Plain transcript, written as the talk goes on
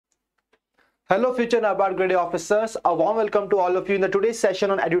Hello future NABARD grade officers, a warm welcome to all of you in the today's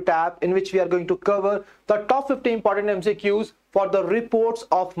session on EduTap, in which we are going to cover the top 50 important MCQs for the reports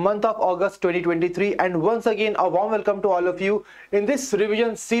of month of August 2023. And once again, a warm welcome to all of you in this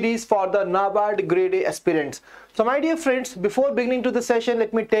revision series for the NABARD grade A aspirants. So my dear friends, before beginning to the session,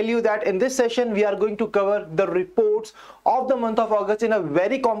 let me tell you that in this session we are going to cover the reports of the month of August in a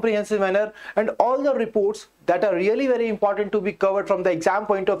very comprehensive manner, and all the reports that are really very important to be covered from the exam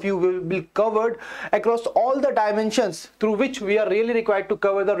point of view will be covered across all the dimensions through which we are really required to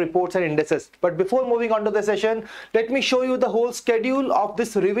cover the reports and indices. But before moving on to the session, let me show you the whole schedule of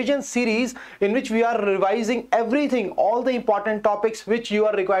this revision series in which we are revising everything, all the important topics which you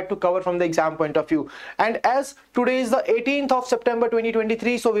are required to cover from the exam point of view. And as today is the 18th of September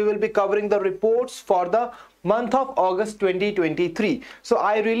 2023, so we will be covering the reports for the month of August 2023. So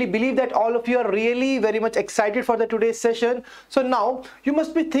I really believe that all of you are really very much excited for the today's session. So now you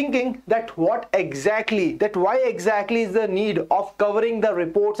must be thinking that why exactly is the need of covering the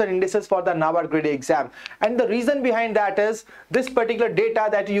reports and indices for the NABARD grade A exam. And the reason behind that is this particular data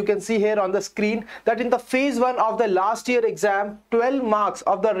that you can see here on the screen, that in the phase 1 of the last year exam, 12 marks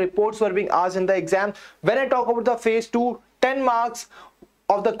of the reports were being asked in the exam. When I talk about the phase 2, 10 marks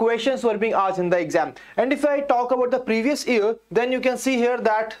of the questions were being asked in the exam. And if I talk about the previous year, then you can see here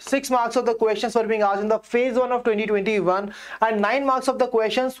that 6 marks of the questions were being asked in the phase 1 of 2021 and 9 marks of the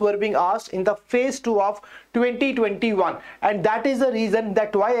questions were being asked in the phase 2 of 2021. And that is the reason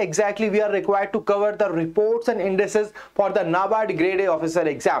that why exactly we are required to cover the reports and indices for the NABARD grade A officer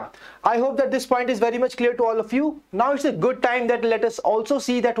exam. I hope that this point is very much clear to all of you. Now it's a good time that let us also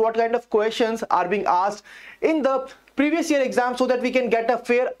see that what kind of questions are being asked in the previous year exam, so that we can get a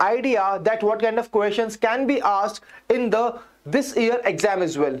fair idea that what kind of questions can be asked in the this year exam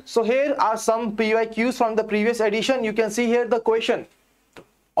as well. So here are some PYQs from the previous edition. You can see here the question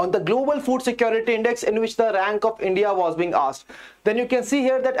on the global food security index, in which the rank of India was being asked. Then you can see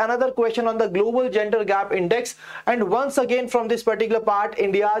here that another question on the global gender gap index, and once again from this particular part,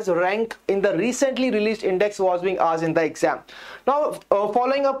 India's rank in the recently released index was being asked in the exam. Now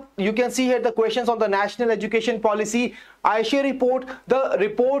following up, you can see here the questions on the national education policy ISHA report.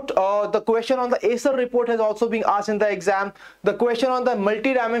 The question on the ACER report has also been asked in the exam. The question on the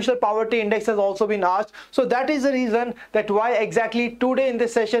multidimensional poverty index has also been asked. So that is the reason that why exactly today in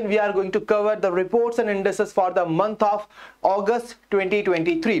this session we are going to cover the reports and indices for the month of August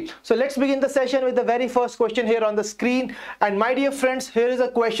 2023. So let's begin the session with the very first question here on the screen. And my dear friends, here is a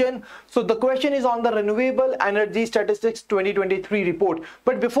question. So the question is on the renewable energy statistics 2023 report.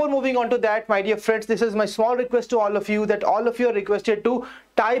 But before moving on to that, my dear friends, this is my small request to all of you, that all of you are requested to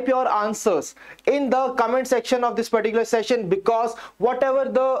type your answers in the comment section of this particular session, because whatever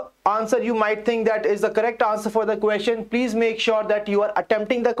the answer you might think that is the correct answer for the question, please make sure that you are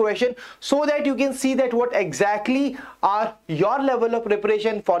attempting the question so that you can see that what exactly are your level of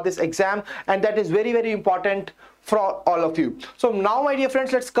preparation for this exam, and that is very, very important for all of you. So now my dear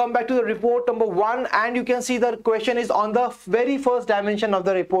friends, let's come back to the report number 1, and you can see the question is on the very first dimension of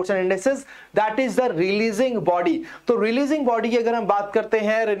the reports and indices, that is the releasing body. So releasing body की अगर हम बात करते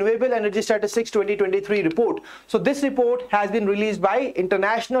हैं, renewable energy statistics 2023 report. So this report has been released by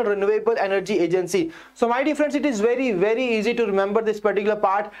International Renewable Energy Agency. So my dear friends, it is very, very easy to remember this particular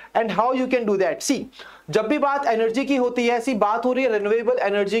part and how you can do that. See, जब भी बात energy की होती है, ऐसी बात हो रही है रिन्यूएबल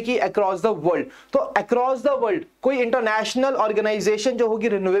एनर्जी की अक्रॉस द वर्ल्ड, तो अक्रॉस द वर्ल्ड कोई इंटरनेशनल ऑर्गेनाइजेशन जो होगी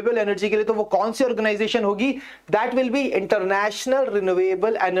रिन्यूएबल एनर्जी के लिए, तो वो कौन सी ऑर्गेनाइजेशन होगी? That will be international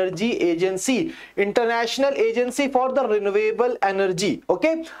renewable energy agency, international agency for the renewable energy.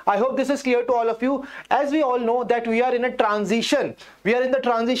 Okay, I hope this is clear to all of you. As we all know that we are in the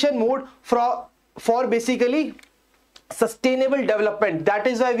transition mode for basically sustainable development. That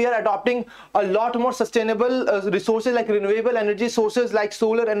is why we are adopting a lot more sustainable resources like renewable energy sources like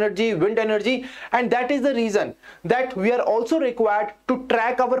solar energy, wind energy, and that is the reason that we are also required to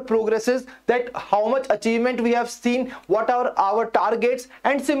track our progresses, that how much achievement we have seen, what are our targets,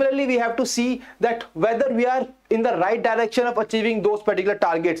 and similarly we have to see that whether we are in the right direction of achieving those particular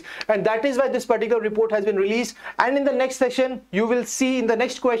targets. And that is why this particular report has been released. And in the next section you will see, in the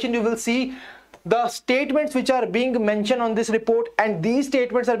next question you will see the statements which are being mentioned on this report, and these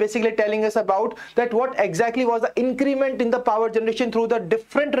statements are basically telling us about that what exactly was the increment in the power generation through the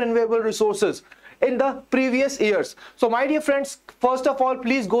different renewable resources in the previous years. So my dear friends, first of all,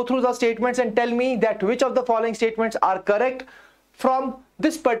 please go through the statements and tell me that which of the following statements are correct from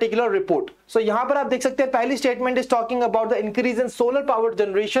this particular report. So यहाँ पर आप देख सकते हैं, पहली statement is talking about the increase in solar power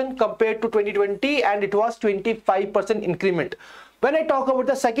generation compared to 2020, and it was 25% increment. When I talk about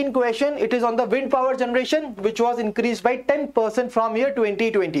the second question, it is on the wind power generation, which was increased by 10% from year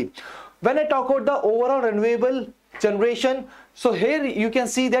 2020. When I talk about the overall renewable generation, so here you can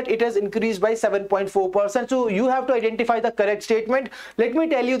see that it has increased by 7.4%. So you have to identify the correct statement. Let me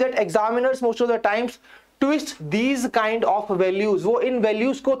tell you that examiners most of the times twist these kind of values, वो इन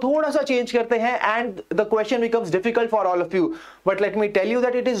values को थोड़ा सा change करते हैं and the question becomes difficult for all of you. But let me tell you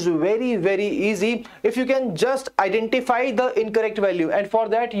that it is very easy if you can just identify the incorrect value, and for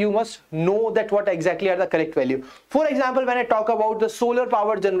that you must know that what exactly are the correct value. For example, when I talk about the solar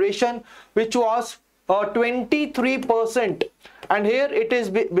power generation, which was 23%, and here it is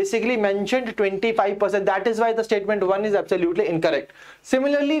basically mentioned 25%. That is why the statement 1 is absolutely incorrect.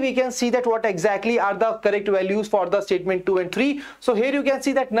 Similarly, we can see that what exactly are the correct values for the statement 2 and 3. So here you can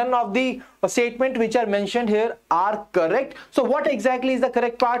see that none of the statement which are mentioned here are correct. So what exactly is the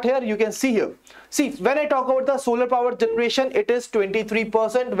correct part here? You can see here. See, when I talk about the solar power generation, it is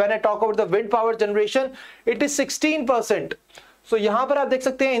 23%. When I talk about the wind power generation, it is 16%. So यहाँ पर आप देख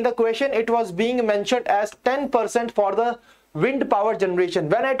सकते हैं in the question it was being mentioned as 10% for the wind power generation.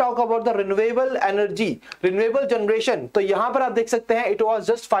 When I talk about the renewable energy, renewable generation, तो यहाँ पर आप देख सकते हैं it was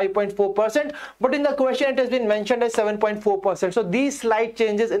just 5.4%, but in the question it has been mentioned as 7.4%. So these slight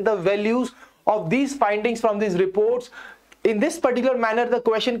changes in the values of these findings from these reports, in this particular manner the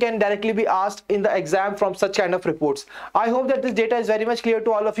question can directly be asked in the exam from such kind of reports. I hope that this data is very much clear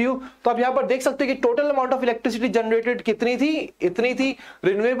to all of you. तो आप यहाँ पर देख सकते हैं कि total amount of electricity generated कितनी थी, इतनी थी.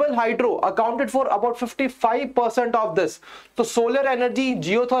 Renewable hydro accounted for about 55% of this. तो solar energy,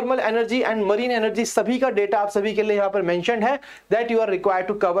 geothermal energy and marine energy सभी का data आप सभी के लिए यहाँ पर mentioned है that you are required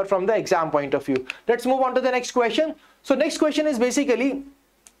to cover from the exam point of view. Let's move on to the next question. So next question is basically,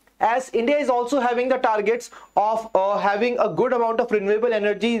 as India is also having the targets of having a good amount of renewable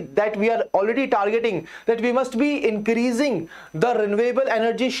energy, that we are already targeting that we must be increasing the renewable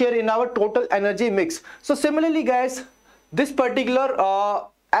energy share in our total energy mix. So similarly guys, this particular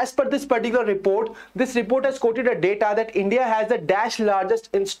as per this particular report, this report has quoted a data that India has the dash largest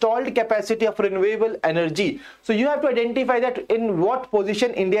installed capacity of renewable energy. So you have to identify that in what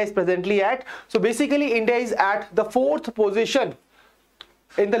position India is presently at. So basically India is at the 4th position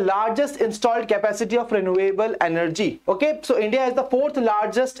in the largest installed capacity of renewable energy. Okay, so India has the 4th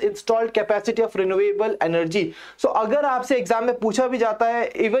largest installed capacity of renewable energy. So अगर आपसे exam में पूछा भी जाता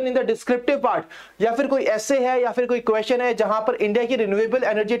है even in the descriptive part, या फिर कोई ऐसे है या फिर कोई क्वेश्चन है जहां पर इंडिया की रिन्यूएबल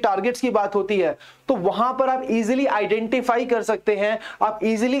एनर्जी टारगेट्स की बात होती है, तो वहां पर आप इजीली आइडेंटिफाई कर सकते हैं, आप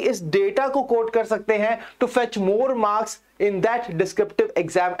इजीली इस डेटा को कोट कर सकते हैं to fetch more marks in that descriptive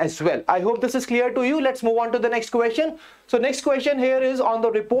exam as well. I hope this is clear to you. Let's move on to the next question. So next question here is on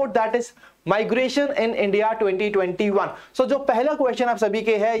the report that is migration in India 2021. So जो पहला question आप सभी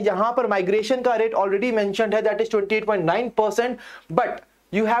के है, यहाँ पर migration का rate already mentioned है, that is 28.9%, but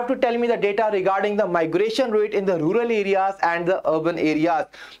you have to tell me the data regarding the migration rate in the rural areas and the urban areas.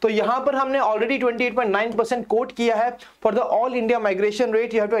 तो यहाँ पर हमने already 28.9% quote किया है for the all India migration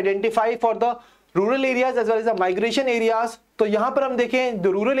rate. You have to identify for the rural areas as well as the migration areas. तो यहां पर हम देखें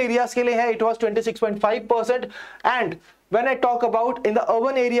जो रूरल एरियाज के लिए है it was 26.5%, and when I talk about in the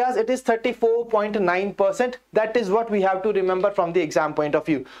urban areas it is 34.9%. that is what we have to remember from the exam point of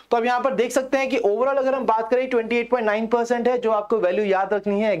view. तो अब यहां पर देख सकते हैं कि ओवरऑल अगर हम बात करें 28.9% है जो आपको वैल्यू याद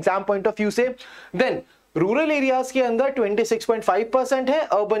रखनी है एग्जाम पॉइंट ऑफ व्यू से. देन रूरल एरियाज के अंदर 26.5% है,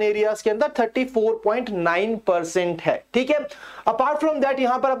 अर्बन एरियाज के अंदर 34.9% है. ठीक है, अपार्ट फ्रॉम दैट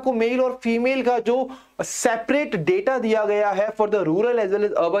यहां पर आपको मेल और फीमेल का जो सेपरेट डेटा दिया गया है for the rural as well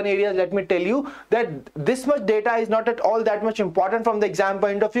as urban areas. Let me tell you that this much data is not at all that much important from the exam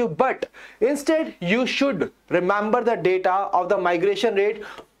point of view, but instead you should remember the data of the migration rate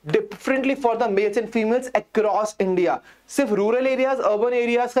differently for the mails and females across India. सिर्फ rural areas urban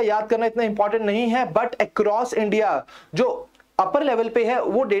areas का याद करना इतना important नहीं है, but across India जो upper level पे है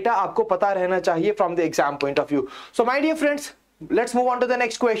वो डेटा आपको पता रहना चाहिए from the exam point of view. So my dear friends, let's move on to the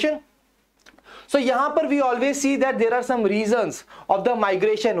next question. So यहाँ पर we always see that there are some reasons of the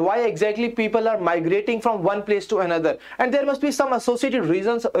migration, why exactly people are migrating from one place to another, and there must be some associated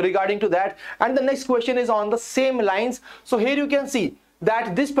reasons regarding to that. And the next question is on the same lines. So here you can see that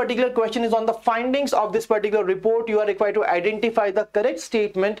this particular question is on the findings of this particular report. You are required to identify the correct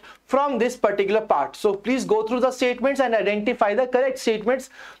statement from this particular part. So please go through the statements and identify the correct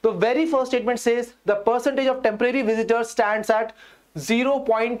statements. The very first statement says the percentage of temporary visitors stands at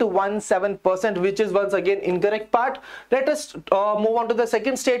 0.17%, which is once again incorrect part. Let us move on to the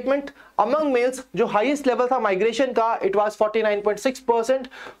second statement. Among males जो highest level था migration का, it was 49.6%,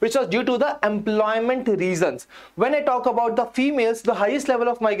 which was due to the employment reasons. When I talk about the females, the highest level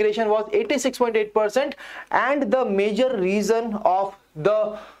of migration was 86.8%, and the major reason of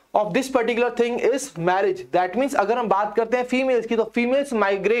the of this particular thing is marriage. That means अगर हम बात करते हैं females की, तो females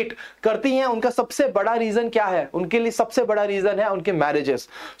migrate करती हैं, उनका सबसे बड़ा रीजन क्या है? उनके लिए सबसे बड़ा रीजन है उनके मैरिजेस.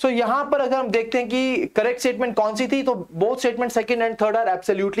 सो यहां पर अगर हम देखते हैं कि करेक्ट स्टेटमेंट कौन सी थी, तो both statement second and third are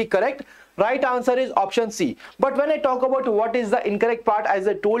absolutely correct. Right answer is option C. But when I talk about what is the incorrect part, as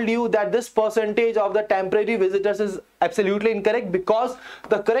I told you that this percentage of the temporary visitors is absolutely incorrect, because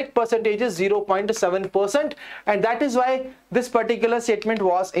the correct percentage is 0.7%, and that is why this particular statement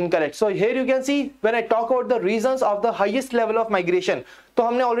was incorrect. So here you can see, when I talk about the reasons of the highest level of migration, तो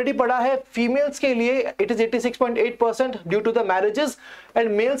हमने already पढ़ा है females के लिए it is 86.8% due to the marriages, and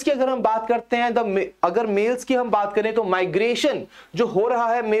mails की अगर हम बात करते हैं, अगर मेल्स की हम बात करें तो माइग्रेशन जो हो रहा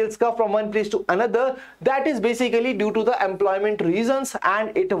है मेल्स का from one place to another, that is basically due to the employment reasons,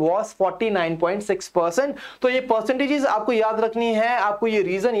 and it was 49.6%. तो ये परसेंटेजेस आपको याद रखनी है, आपको ये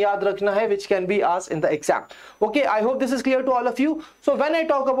रीजन याद रखना है, which can be asked in the exam. Okay, I hope this is clear to all of you. So when I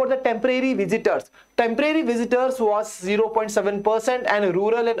talk about the temporary visitors was 0.7%, and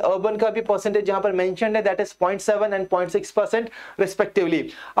rural and urban का भी percentage यहाँ पर mentioned है, that is 0.7 and 0.6% respectively.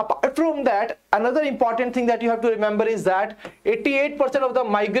 Apart from that, another important thing that you have to remember is that 88% of the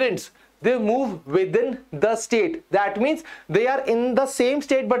migrants, they move within the state. That means they are in the same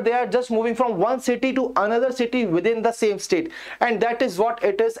state, but they are just moving from one city to another city within the same state, and that is what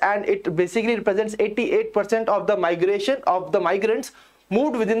it is, and it basically represents 88% of the migration of the migrants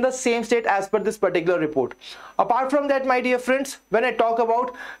moved within the same state as per this particular report. Apart from that, my dear friends, when I talk about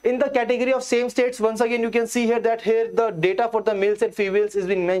in the category of same states, once again you can see here that here the data for the males and females is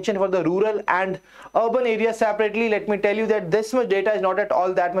being mentioned for the rural and urban areas separately. Let me tell you that this much data is not at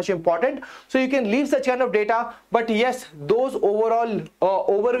all that much important, so you can leave such kind of data, but yes, those overall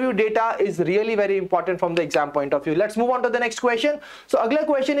overview data is really very important from the exam point of view. Let's move on to the next question. So agla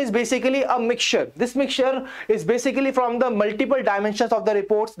question is basically a mixture. This mixture is basically from the multiple dimensions of the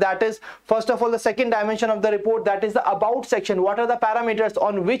reports. That is, first of all, the second dimension of the report, that is the about section. What are the parameters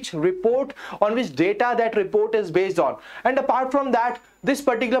on which data that report is based on? And apart from that, this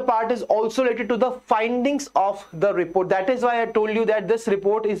particular part is also related to the findings of the report. That is why I told you that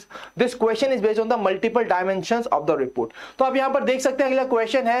this question is based on the multiple dimensions of the report. तो आप यहाँ पर देख सकते हैं, अगला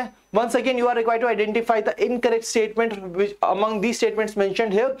question है, once again you are required to identify the incorrect statement which among these statements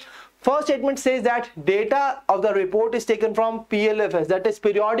mentioned here. First statement says that data of the report is taken from PLFS, that is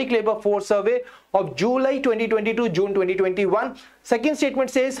Periodic Labor Force Survey of July 2020 to June 2021. Second statement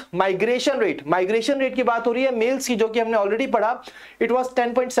says migration rate की बात हो रही है mails की, जो कि हमने already पढ़ा, it was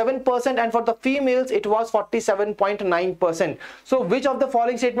 10.7%, and for the females it was 47.9%. So which of the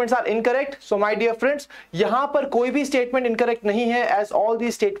following statements are incorrect? So my dear friends, यहाँ पर कोई भी statement incorrect नहीं है, as all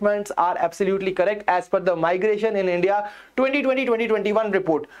these statements are absolutely correct as per the Migration in India 2020-2021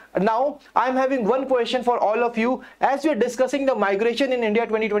 report. Now I am having one question for all of you. As we are discussing the migration in India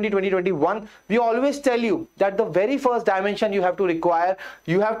 2020-2021, we always tell you that the very first dimension you have to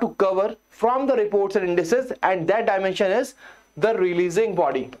cover from the reports and indices, and that dimension is the releasing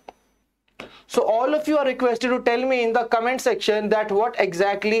body. So all of you are requested to tell me in the comment section that what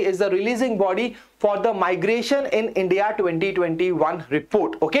exactly is the releasing body for the Migration in India 2021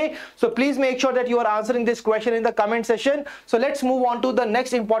 report. Okay, so please make sure that you are answering this question in the comment section. So let's move on to the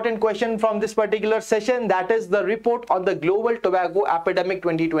next important question from this particular session, that is the report on the global tobacco epidemic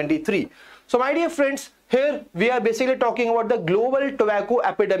 2023. So my dear friends, here we are basically talking about the global tobacco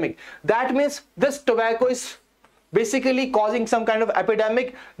epidemic. That means this tobacco is basically causing some kind of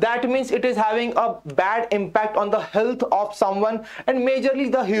epidemic. That means it is having a bad impact on the health of someone and majorly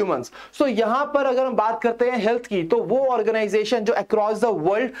the humans. So यहाँ पर अगर हम बात करते हैं health की, तो वो organization जो across the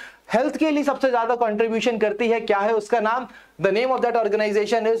world हेल्थ के लिए सबसे ज्यादा कंट्रीब्यूशन करती है, क्या है उसका नाम? The name of that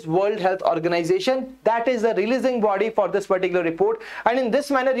organization is World Health Organization. That is the releasing body for this particular report, and in this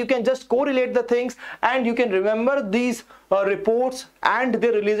manner you can just correlate the things and you can remember these reports and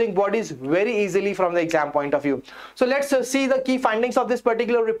the releasing bodies very easily from the exam point of view. So let's see the key findings of this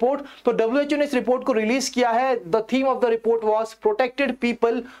particular report. तो WHO ने इस report को release किया है. The theme of the report was protected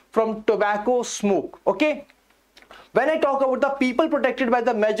people from tobacco smoke. Okay. When I talk about the people protected by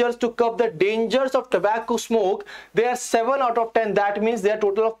the measures to curb the dangers of tobacco smoke, they are 7 out of 10. That means they are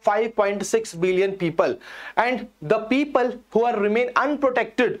total of 5.6 billion people. And the people who are remain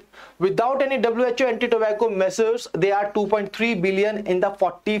unprotected without any WHO anti-tobacco measures, they are 2.3 billion in the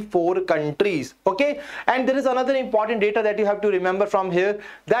 44 countries. Okay. And there is another important data that you have to remember from here.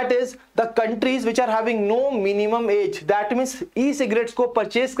 That is the countries which are having no minimum age. That means e-cigarettes को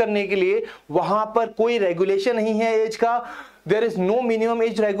purchase करने के लिए वहां पर कोई regulation नहीं है as का. there is no minimum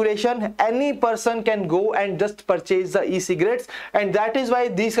age regulation. Any person can go and just purchase the e-cigarettes, and that is why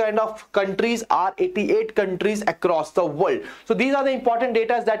these kind of countries are 88 countries across the world. So these are the important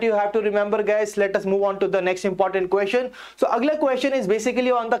data that you have to remember, guys. Let us move on to the next important question. So agla question is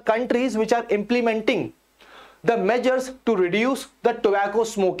basically on the countries which are implementing the measures to reduce the tobacco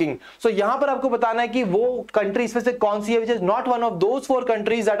smoking. So यहाँ पर आपको बताना है कि वो country इसमें से कौन सी है which is not one of those 4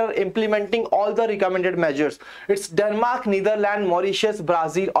 countries that are implementing all the recommended measures. It's Denmark, Netherlands, Mauritius,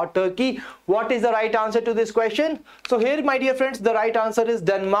 Brazil or Turkey. What is the right answer to this question? So here, my dear friends, the right answer is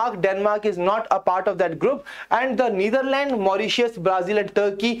Denmark. Denmark is not a part of that group, and the Netherlands, Mauritius, Brazil and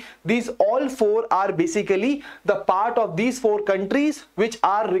Turkey, these all 4 are basically the part of these 4 countries which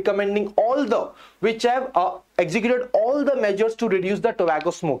are recommending which have executed all the measures to reduce the tobacco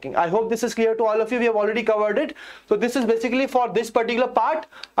smoking. I hope this is clear to all of you. We have already covered it. So this is basically for this particular part.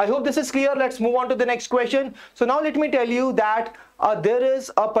 I hope this is clear. Let's move on to the next question. So now let me tell you that there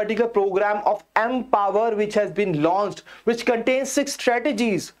is a particular program of Empower which has been launched, which contains 6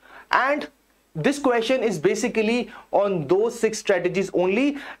 strategies, and this question is basically on those 6 strategies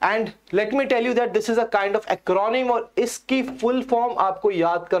only. And let me tell you that this is a kind of acronym, और इसकी full form आपको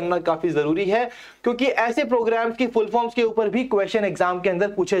याद करना काफी जरूरी है, क्योंकि ऐसे programs की full forms के ऊपर भी question exam के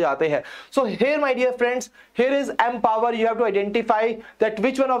अंदर पूछे जाते हैं. So here, my dear friends, here is Empower. You have to identify that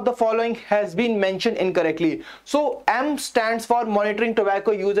which one of the following has been mentioned incorrectly. So M stands for monitoring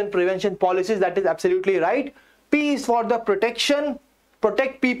tobacco use and prevention policies. That is absolutely right. P is for the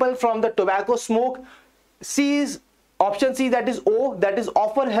protect people from the tobacco smoke. C is option C, that is O, that is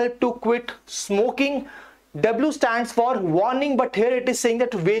offer help to quit smoking. W stands for warning, but here it is saying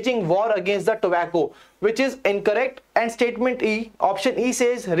that waging war against the tobacco, which is incorrect. And statement E, option E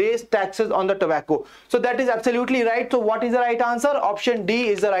says raise taxes on the tobacco. So that is absolutely right. So what is the right answer? Option D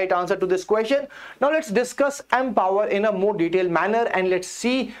is the right answer to this question. Now let's discuss Empower in a more detailed manner, and let's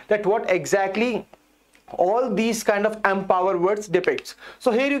see that what exactly all these kind of Empower words depicts.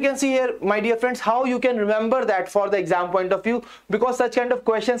 So here you can see here, my dear friends, how you can remember that for the exam point of view, because such kind of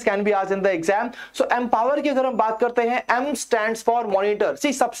questions can be asked in the exam. So Empower की अगर हम बात करते हैं, M stands for monitor.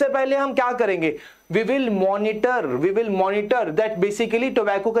 See, सबसे पहले हम क्या करेंगे? We will monitor that basically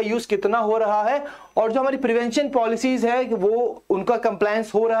tobacco का यूज कितना हो रहा है, और जो हमारी प्रिवेंशन पॉलिसीज है वो उनका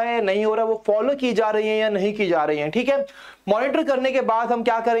कंप्लायंस हो रहा है या नहीं हो रहा है, वो फॉलो की जा रही है या नहीं की जा रही है. ठीक है, मॉनिटर करने के बाद हम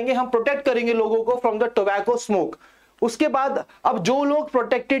क्या करेंगे? हम प्रोटेक्ट करेंगे लोगों को फ्रॉम द टोबैको स्मोक. उसके बाद अब जो लोग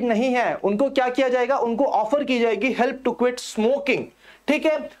प्रोटेक्टेड नहीं है उनको क्या किया जाएगा? उनको ऑफर की जाएगी हेल्प टू क्विट स्मोकिंग. ठीक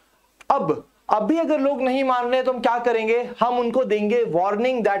है, अब भी अगर लोग नहीं मान रहे तो हम क्या करेंगे? हम उनको देंगे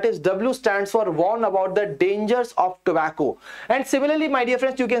warning. That is W stands for warn about the dangers of tobacco. And similarly, my dear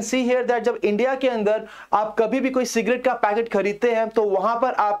friends, you can see here that जब इंडिया के अंदर आप कभी भी कोई सिगरेट का पैकेट खरीदते हैं तो वहां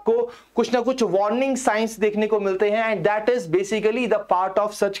पर आपको कुछ ना कुछ वार्निंग साइंस देखने को मिलते हैं, and that is basically the part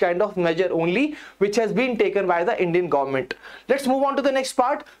of such kind of major only which has been taken by the Indian government. Let's move on to the next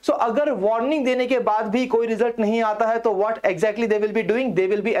part. सो अगर वार्निंग देने के बाद भी कोई रिजल्ट नहीं आता है तो what exactly they will be doing? They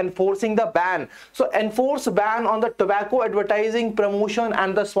will be enforcing the ban. So enforce ban on the tobacco advertising, promotion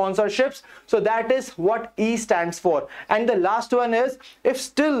and the sponsorships. So that is what E stands for. And the last one is, if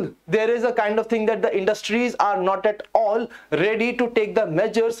still there is a kind of thing that the industries are not at all ready to take the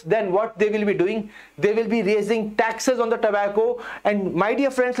measures, then what they will be doing? They will be raising taxes on the tobacco. And my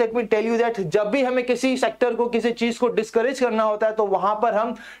dear friends, let me tell you that जब भी हमें किसी sector को किसी चीज को discourage करना होता है तो वहां पर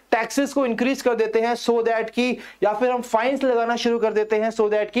हम टैक्सेस को इंक्रीज कर देते हैं, सो दैट कि, या फिर हम फाइन्स लगाना शुरू कर देते हैं सो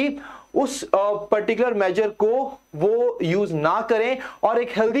दैट कि उस पर्टिकुलर मेजर को वो यूज ना करें और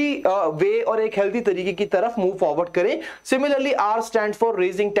एक हेल्दी वे और एक हेल्दी तरीके की तरफ मूव फॉरवर्ड करें. Similarly R stands for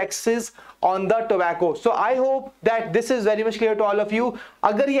raising taxes on the tobacco. So I hope that this is very much clear to all of you.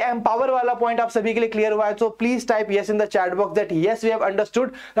 अगर ये empower वाला पॉइंट आप सभी के लिए क्लियर हुआ है तो please type yes in the chat box that yes we have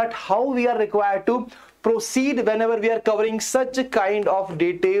understood that how we are required to proceed whenever we are covering such kind of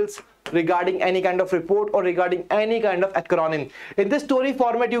details regarding any kind of report or regarding any kind of acronym. In this story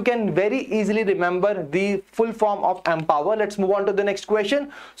format you can very easily remember the full form of Empower. Let's move on to the next question.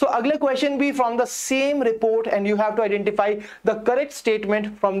 So अगले question भी from the same report, and you have to identify the correct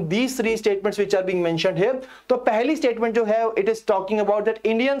statement from these 3 statements which are being mentioned here. तो पहली statement जो है, it is talking about that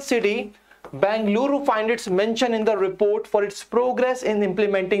Indian city Bangalore find its mention in the report for its progress in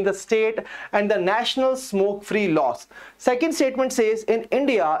implementing the state and the national smoke-free laws. Second statement says in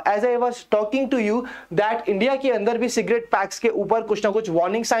India, as I was talking to you, that India के अंदर भी cigarette packs के ऊपर कुछ ना कुछ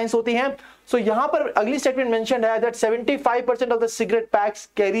warning signs होती हैं. So यहाँ पर अगली statement mentioned है that 75% of the cigarette packs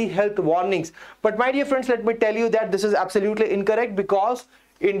carry health warnings. But my dear friends, let me tell you that this is absolutely incorrect, because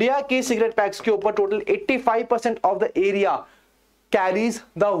India के cigarette packs के ऊपर total 85% of the area carries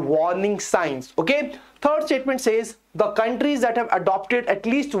the warning signs. Okay, third statement says the countries that have adopted at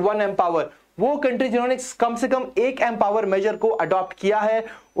least one empower, वो country जिन्होंने कम से कम एक empower major को adopt किया है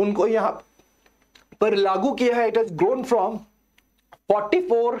उनको यहां पर लागू किया है. It has grown from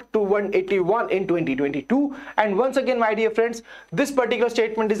 44 to 181 in 2022. And once again my dear friends, this particular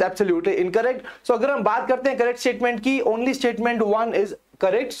statement is absolutely incorrect. So अगर हम बात करते हैं correct statement की, only statement 1 is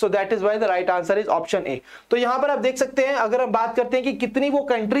correct, so that is why the right answer is option A. तो यहां पर आप देख सकते हैं, अगर हम बात करते हैं कि कितनी वो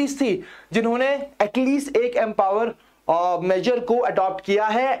कंट्रीज थी जिन्होंने एटलीस्ट एक एम्पावर मेजर को अडॉप्ट किया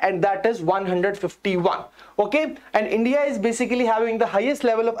है, and that is 151. Okay, and India is basically having the highest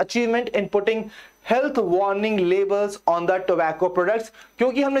level of achievement in putting health warning labels on the tobacco products,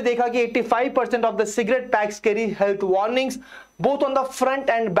 क्योंकि हमने देखा कि 85% of the cigarette packs carry health warnings both on the front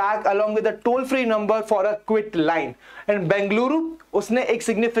and back along with a toll free number for a quit line. And Bengaluru, उसने एक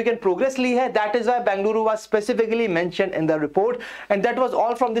significant progress ली है, that is why Bengaluru was specifically mentioned in the report. And that was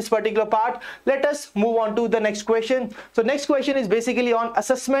all from this particular part. Let us move on to the next question. So next question is basically on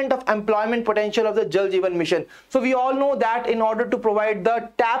assessment of employment potential of the Jal Jeevan Mission. So we all know that in order to provide the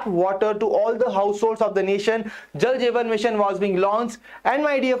tap water to all the households of the nation, Jal Jeevan Mission was being launched. And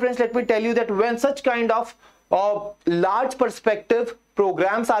my dear friends, let me tell you that when such kind of large perspective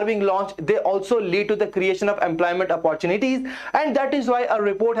programs are being launched, they also lead to the creation of employment opportunities, and that is why a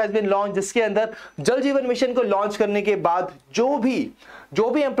report has been launched जिसके अंदर जल जीवन mission को launch करने के बाद जो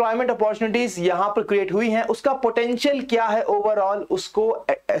भी एम्प्लॉयमेंट अपॉर्चुनिटीज यहां पर क्रिएट हुई हैं उसका पोटेंशियल क्या है ओवरऑल उसको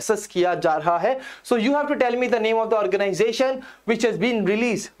एसेस किया जा रहा है. So you have to tell me the name of the organisation which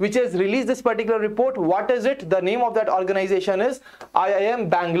has released this particular report. What is it? The name of that organization is IIM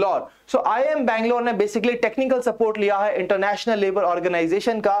Bangalore. So IIM Bangalore ने basically technical support लिया है international labour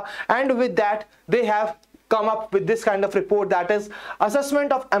organisation का, and with that they have come up with this kind of report, that is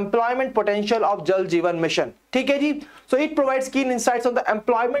assessment of employment potential of Jal Jeevan Mission. ठीक है जी. So it provides keen insights on the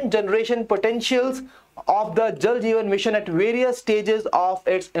employment generation potentials of the Jal Jeevan Mission at various stages of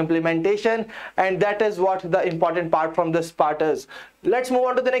its implementation, and that is what the important part from this part is. Let's move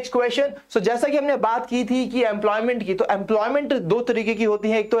on to the next question. So जैसा कि हमने बात की थी कि employment की, तो employment दो तरीके की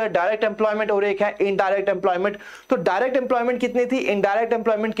होती है, एक तो है डायरेक्ट एम्प्लॉयमेंट और एक है इनडायरेक्ट एम्प्लॉयमेंट. तो डायरेक्ट एम्प्लॉयमेंट कितनी थी, इनडायरेक्ट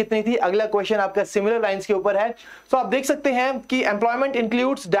एम्प्लॉयमेंट कितनी थी, अगला क्वेश्चन आपका सिमिलर लाइंस के ऊपर है. तो आप देख सकते हैं कि employment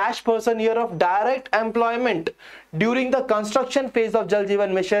includes dash person year of direct employment during the construction phase of Jal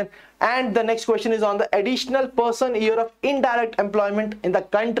Jeevan Mission, and the next question is on the additional person year of indirect employment in the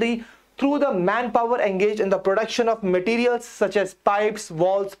country through the manpower engaged in the production of materials such as pipes,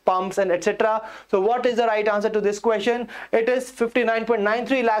 walls, pumps, and etc. So what is the right answer to this question? It is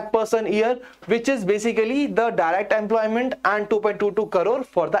 59.93 lakh person year, which is basically the direct employment, and 2.22 crore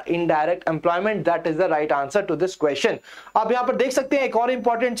for the indirect employment. That is the right answer to this question. अब यहाँ पर देख सकते हैं एक और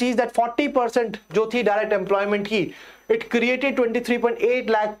important चीज, that 40% जो थी direct employment की, it created 23.8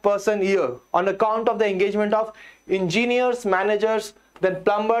 lakh person year on account of the engagement of engineers, managers, then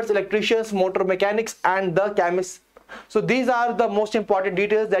plumbers, electricians, motor mechanics, and the chemists. So these are the most important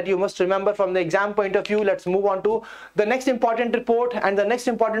details that you must remember from the exam point of view. Let's move on to the next important report, and the next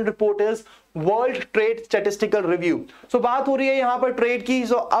important report is World Trade Statistical Review. So बात हो रही है यहाँ पर trade की.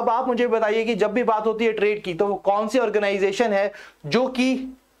 So अब आप मुझे बताइए कि जब भी बात होती है ट्रेड की, तो वो कौन सी ऑर्गेनाइजेशन है जो कि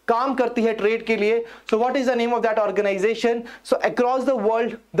काम करती है ट्रेड के लिए. So what is the name of that organization? So across the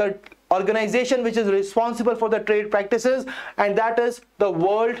world, the organization which is responsible for the trade practices, and that is the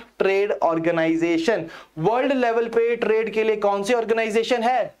World Trade Organization. World level पे trade के लिए कौन सी organization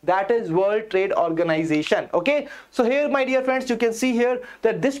है? That is World Trade Organization. Okay, so here my dear friends, you can see here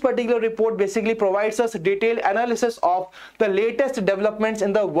that this particular report basically provides us detailed analysis of the latest developments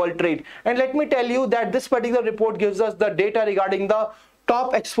in the world trade. And let me tell you that this particular report gives us the data regarding the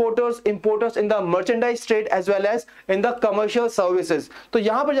top exporters, importers in the merchandise trade as well as in the commercial services. तो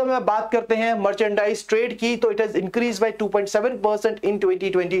यहाँ पर जब हम बात करते हैं merchandise trade की, तो it has increased by 2.7% in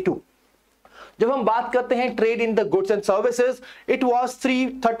 2022. जब हम बात करते हैं trade in the goods and services, it was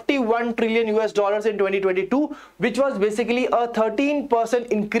 331 trillion US dollars in 2022, which was basically a 13%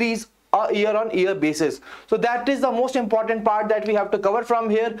 increase a year on year basis. So that is the most important part that we have to cover from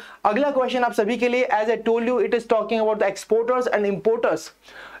here. अगला question आप सभी के लिए, as I told you, it is talking about the exporters and importers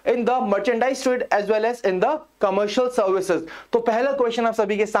in the merchandise trade as well as in the commercial services. तो पहला question आप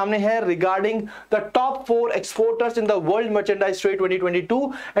सभी के सामने है regarding the top 4 exporters in the world merchandise trade 2022,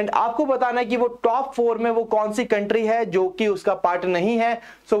 and आपको बताना है कि वो top 4 में वो कौन सी कंट्री है जो कि उसका पार्ट नहीं है.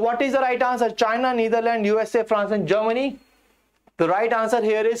 So what is the right answer? China, Netherlands, USA, France and Germany. The right answer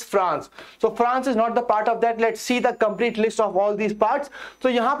here is France. So France is not the part of that. Let's see the complete list of all these parts. So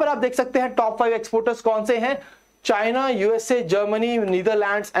यहाँ पर आप देख सकते हैं top 5 exporters कौन से हैं. China, USA, Germany,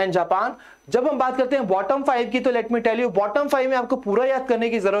 Netherlands and Japan. जब हम बात करते हैं बॉटम 5 की, तो let me tell you, bottom 5 में आपको पूरा याद करने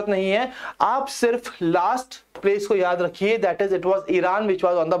की जरूरत नहीं है, आप सिर्फ लास्ट प्लेस को याद रखिए, that is it was Iran which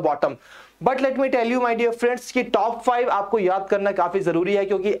was on the bottom. But let me tell you my dear friends कि टॉप 5 आपको याद करना काफी जरूरी है,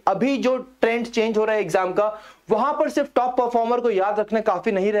 क्योंकि अभी जो ट्रेंड चेंज हो रहा है एग्जाम का, वहां पर सिर्फ टॉप परफॉर्मर को याद रखना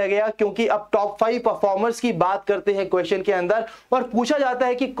काफी नहीं रह गया, क्योंकि अब टॉप 5 परफॉर्मर्स की बात करते हैं क्वेश्चन के अंदर, और पूछा जाता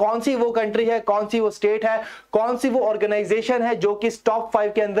है कि कौन सी वो कंट्री है, कौन सी वो स्टेट है, कौन सी वो ऑर्गेनाइजेशन है जो कि टॉप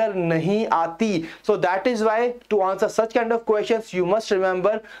 5 के अंदर नहीं आती। So that is why to answer such kind of questions you must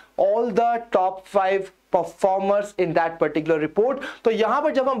remember all the top 5 performers in that particular report. तो यहां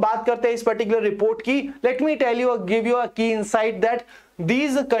पर जब हम बात करते हैं इस पर्टिकुलर रिपोर्ट की, let me tell you, give you अ की insight that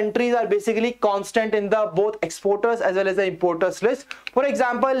these countries are basically constant in the both exporters as well as the importers list. For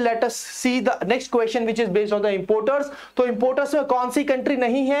example, let us see the next question which is based on the importers. तो importers में कौन सी country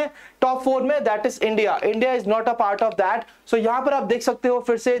नहीं है top 4 में? That is India. India is not a part of that. सो यहां पर आप देख सकते हो,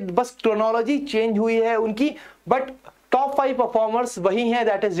 फिर से बस क्रोनोलॉजी चेंज हुई है उनकी, बट टॉप 5 परफॉर्मर्स वही हैं,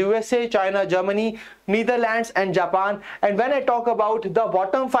 that is USA, China, Germany, Netherlands and Japan. And when I talk about the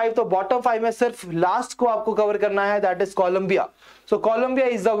bottom 5, तो बॉटम 5 में सिर्फ लास्ट को आपको कवर करना है, that is Colombia. So Colombia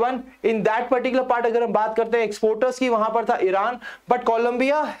is the one in that particular part. अगर हम बात करते हैं एक्सपोर्टर्स की, वहां पर था ईरान, बट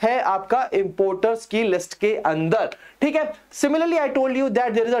कोलंबिया है आपका इंपोर्टर्स की लिस्ट के अंदर, ठीक है। Similarly I told you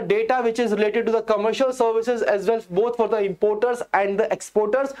that there is a data which is related to the commercial services as well both for the importers and the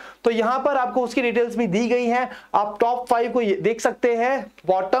exporters. तो यहां पर आपको उसकी डिटेल्स भी दी गई हैं, आप टॉप 5 को देख सकते हैं।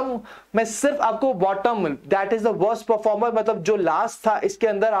 बॉटम में सिर्फ आपको bottom, that is the worst performer, मतलब जो लास्ट था, इसके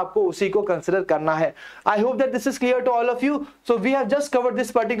अंदर आपको उसी को कंसिडर करना है। I hope that this is clear to all of you. So we have just covered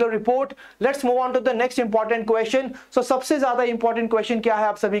this particular report, let's move on to the next important question. सो सबसे ज्यादा इंपॉर्टेंट क्वेश्चन क्या है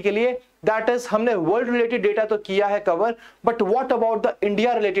आप सभी के लिए? दैट इज, हमने वर्ल्ड रिलेटेड डेटा तो किया है cover, but what about the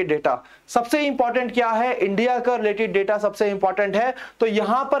India related data? सबसे इंपॉर्टेंट क्या है? इंडिया का रिलेटेड डेटा सबसे इंपॉर्टेंट है। तो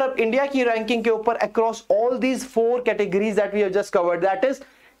यहां पर अब इंडिया की रैंकिंग के ऊपर across all these 4 categories that we have just covered, that is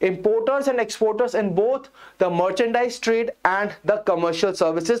importers and exporters in both the merchandise trade and the commercial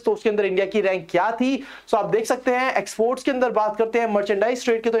services, तो उसके अंदर इंडिया की रैंक क्या थी? सो आप देख सकते हैं, एक्सपोर्ट्स के अंदर बात करते हैं मर्चेंडाइज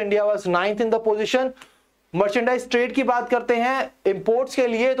ट्रेड की, तो India was 9th in the position. Merchandise trade की बात करते हैं इंपोर्ट्स के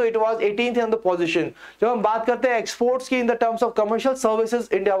लिए, तो it was 18th in the position. जब हम बात करते हैं एक्सपोर्ट्स की in the terms of commercial services,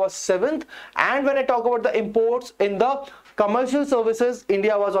 India was 7th, and when I talk about the imports in the commercial services,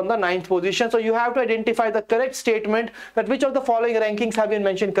 India was on the 9th position. So you have to identify the correct statement, that which of the following rankings have been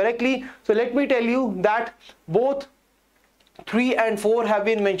mentioned correctly. So let me tell you that both 3 and 4 have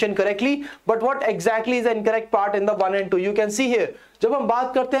been mentioned correctly, but what exactly is the incorrect part in the 1 and 2? You can see here, जब हम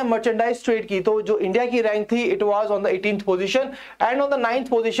बात करते हैं merchandise trade की, तो जो India की rank थी, it was on the 18th position and on the 9th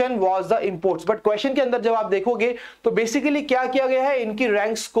position was the imports. But question के अंदर जब आप देखोगे, तो बेसिकली क्या किया गया है, इनकी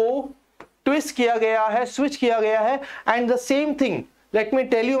रैंक्स को ट्विस्ट किया गया है, स्विच किया गया है। And the same thing, let me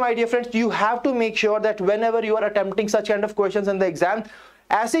tell you my dear friends, you have to make sure that whenever you are attempting such kind of questions in the exam,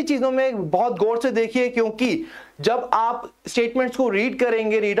 ऐसी चीजों में बहुत गौर से देखिए, क्योंकि जब आप स्टेटमेंट्स को रीड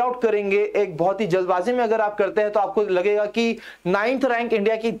करेंगे, रीड आउट करेंगे, एक बहुत ही जल्दबाजी में अगर आप करते हैं, तो आपको लगेगा कि 9th रैंक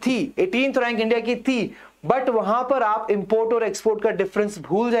इंडिया की थी, 18th रैंक इंडिया की थी, बट वहां पर आप इंपोर्ट और एक्सपोर्ट का डिफरेंस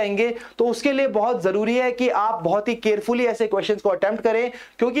भूल जाएंगे। तो उसके लिए बहुत जरूरी है कि आप बहुत ही केयरफुली ऐसे क्वेश्चंस को अटेम्प्ट करें,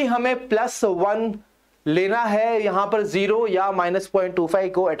 क्योंकि हमें +1 लेना है, यहां पर 0 या -0.25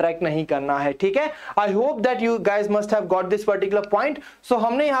 को अट्रैक्ट नहीं करना है, ठीक है। I hope that you guys must have got this particular point. सो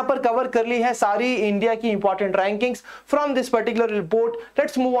हमने यहां पर कवर कर ली है सारी इंडिया की important rankings from this particular report.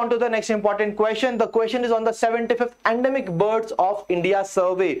 Let's move on to the next important question. The question is on the 75th endemic birds of India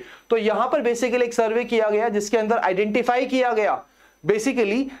सर्वे। तो यहां पर बेसिकली एक सर्वे किया गया, जिसके अंदर आइडेंटिफाई किया गया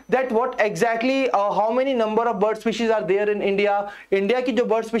basically that what exactly how many number of bird species are there in India. India की जो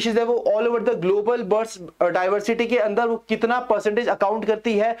बर्ड स्पीशीज है वो all over the global birds diversity के अंदर वो कितना परसेंटेज अकाउंट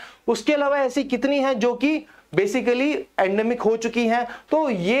करती है, उसके अलावा ऐसी कितनी है जो कि बेसिकली एंडेमिक हो चुकी हैं। तो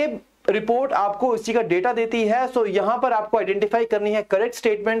ये रिपोर्ट आपको इसी का डेटा देती है। सो यहां पर आपको आइडेंटिफाई करनी है correct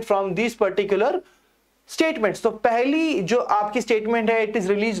statement from this particular statements. तो पहली जो आपकी स्टेटमेंट है, it is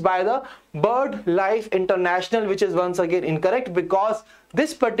release by the bird life international, which is once again incorrect, because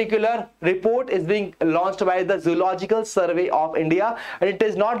this particular report is being launched by the Zoological Survey of India and it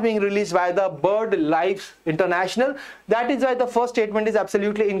is not being released by the Bird Life International. That is why the first statement is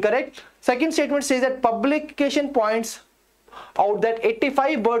absolutely incorrect. Second statement says that publication points out that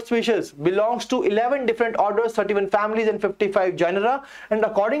 85 bird species belongs to 11 different orders, 31 families and 55 genera,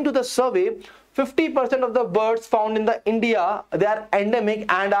 and according to the survey 50% of the birds found in the India, they are endemic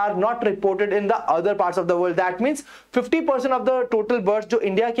and are not reported in the other parts of the world. That means 50% of the total birds जो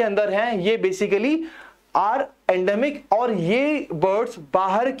India के अंदर हैं, ये basically are endemic, और ये birds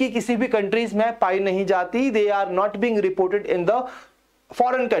बाहर की किसी भी कंट्रीज में पाई नहीं जाती, they are not being reported in the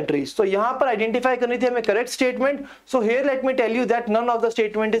foreign countries. तो यहां पर आइडेंटिफाई करनी थी हमें correct statement. So here let me tell you that none of the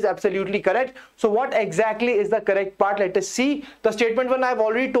statement is absolutely correct. So what exactly is the correct part, let us see the statement one. I have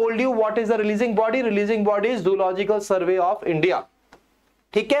already told you what is the releasing body, releasing body is zoological survey of India.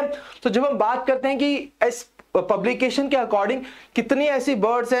 ठीक है, तो जब हम बात करते हैं कि इस पब्लिकेशन के अकॉर्डिंग कितनी ऐसी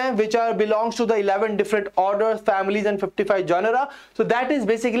बर्ड्स हैं which are belongs to the 11 different orders, families and 55 genre, so that is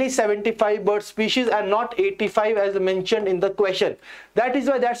basically 75 bird species and not 85 as mentioned in the question. That is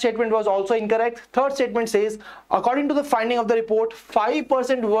why that statement was also incorrect. Third statement says according to the finding of the report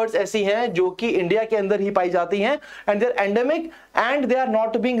 5% birds ऐसी हैं जो कि India के अंदर ही पाई जाती हैं and they are endemic and they are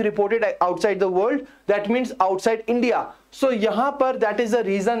not being reported outside the world, that means outside India. So यहाँ पर that is the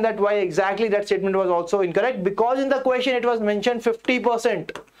reason that why exactly that statement was also incorrect, because in the question it was mentioned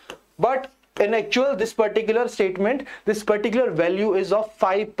 50%, but in actual this particular statement, this particular value is of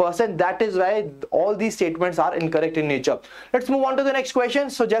 5%. That is why all these statements are incorrect in nature. Let's move on to the next question.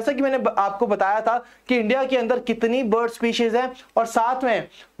 So जैसा कि मैंने आपको बताया था कि India के अंदर कितनी बर्ड स्पीशीज हैं और साथ में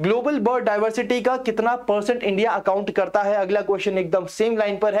ग्लोबल बर्ड डाइवर्सिटी का कितना परसेंट इंडिया अकाउंट करता है, अगला क्वेश्चन एकदम सेम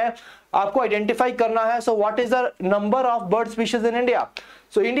लाइन पर है, आपको आइडेंटिफाई करना है। So what is the number of bird species in India?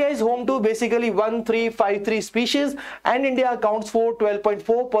 So India is home to basically 1353 species and India accounts for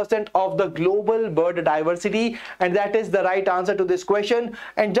 12.4% of the global bird diversity and that is the right answer to this question.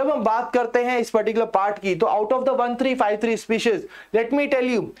 And जब हम बात करते हैं इस particular part की, तो out of the 1353 species, let me tell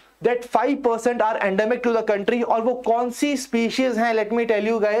you that 5% are endemic to the country. और वो कौन सी species हैं? Let me tell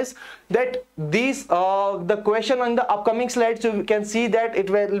you guys that these the question on the upcoming slides you can see that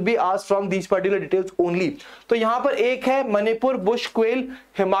it will be asked from these particular details only. तो यहाँ पर एक है Manipur Bush quail,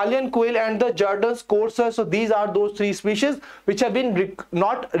 Himalayan quail and the Jordan's courser. So these are those three species which have been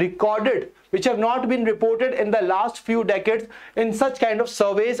not recorded, which have not been reported in the last few decades in such kind of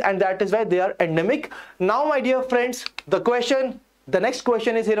surveys, and that is why they are endemic. Now my dear friends, the next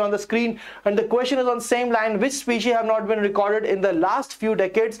question is here on the screen and the question is on same line, which species have not been recorded in the last few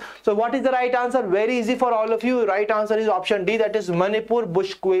decades? So what is the right answer? Very easy for all of you. Right answer is option D, that is Manipur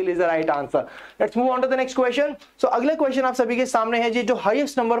bush quail is the right answer. Let's move on to the next question. So अगला question आप सभी के सामने है जी, जो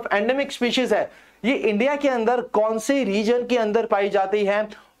highest number of endemic species है ये India के अंदर कौन से रीजन के अंदर पाई जाती है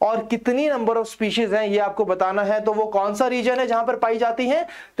और कितनी नंबर ऑफ स्पीशीज हैं ये आपको बताना है। तो वो कौन सा रीजन है जहां पर पाई जाती है?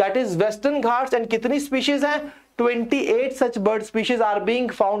 That is western Ghats. And कितनी स्पीशीज हैं? 28 such bird species are being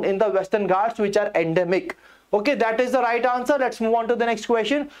found in the western ghats which are endemic. Okay, that is the right answer. Let's move on to the next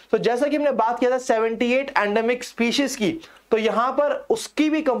question. So जैसा कि हमने बात किया था 78 endemic species की, तो यहां पर उसकी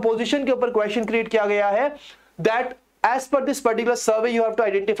भी कंपोजिशन के ऊपर क्वेश्चन क्रिएट किया गया है that as per this particular survey you have to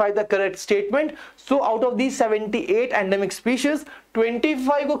identify the correct statement. So out of these 78 endemic species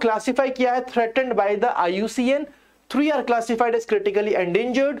 25 को classify किया है threatened by the IUCN, 3 are classified as critically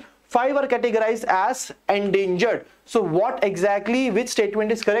endangered, 5 are categorized as endangered. So what exactly, which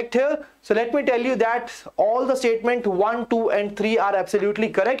statement is correct here? So let me tell you that all the statement 1, 2 and 3 are absolutely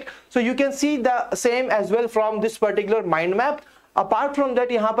correct. So you can see the same as well from this particular mind map. Apart from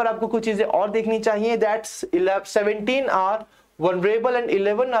that यहाँ पर आपको कुछ चीजें और देखनी चाहिए, that 17 are vulnerable and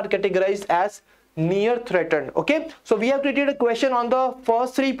 11 are categorized as near threatened. Okay, so we have created a question on the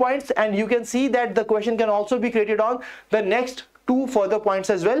first 3 points and you can see that the question can also be created on the next 2 further points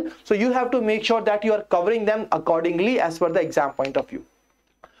as well. So you have to make sure that you are covering them accordingly as per the exam point of view.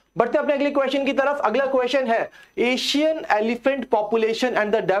 बढ़ते अपने अगले question की तरफ। अगला question है Asian elephant population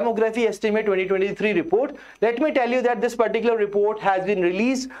and the demography estimate 2023 report. Let me tell you that this particular report has been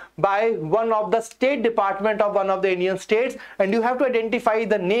released by one of the state department of one of the Indian states and you have to identify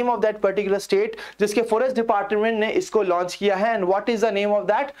the name of that particular state जिसके forest department ने इसको launch किया है। And what is the name of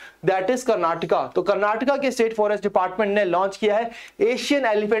that? That is Karnataka. तो कर्नाटका के state forest department ने launch किया है Asian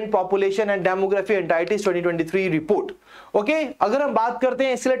elephant population and demography entities 2023 report. Okay, अगर हम बात करते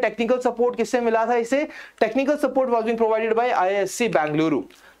हैं इसके लिए टेक्निकल सपोर्ट किससे मिला था? इसे technical support was being provided by IISc Bengaluru.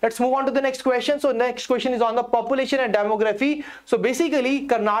 Let's move on to the next question. So next question is on the population and demography. So basically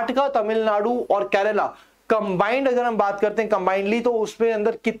Karnataka, Tamil Nadu और केरला कंबाइंड अगर हम बात करते हैं कंबाइंडली तो उसमें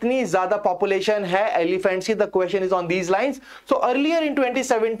अंदर कितनी ज्यादा पॉपुलेशन है एलिफेंट्स की? The question is on these lines. So earlier in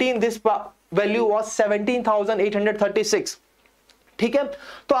 2017 this value was 17,836। ठीक है,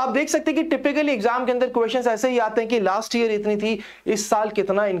 तो आप देख सकते हैं कि टिपिकली एग्जाम के अंदर क्वेश्चंस ऐसे ही आते हैं कि लास्ट ईयर इतनी थी, इस साल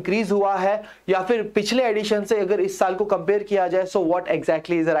कितना इंक्रीज हुआ है, या फिर पिछले एडिशन से अगर इस साल को कंपेयर किया जाए so what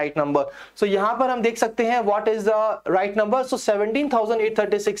exactly is the right number. सो यहां पर हम देख सकते हैं what is the right number. सो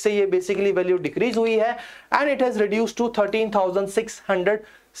 17,836 से ये बेसिकली वैल्यू डिक्रीज हुई है and it has reduced to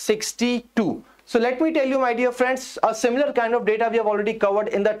 13,662। So let me tell you my dear friends, a similar kind of data we have already covered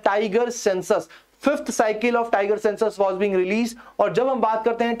in the tiger census. 5th cycle of tiger census was being release. और जब हम बात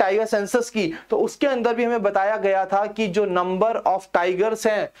करते हैं tiger census की तो उसके अंदर भी हमें बताया गया था कि जो नंबर ऑफ टाइगर्स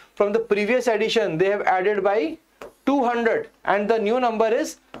हैं from the previous addition they have added by 200 and the new number is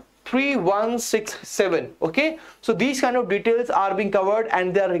 3167. Okay, so these kind of details are being covered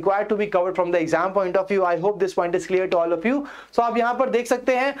and they are required to be covered from the exam point of view. I hope this point is clear to all of you. So आप यहां पर देख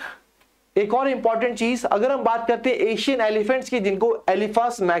सकते हैं एक और important चीज, अगर हम बात करते हैं एशियन एलिफेंट्स की जिनको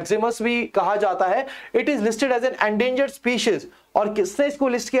एलिफास मैक्सिमस भी कहा जाता है, it is listed as an endangered species. और किसने इसको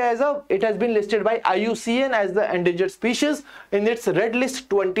लिस्ट किया as a, it has been listed by IUCN as the endangered species in its red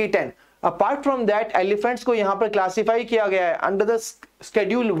list 2010। Apart from that elephants को यहां पर क्लासिफाई किया गया है under the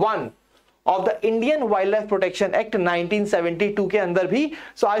schedule 1 of the Indian Wildlife Protection Act 1972 के अंदर भी।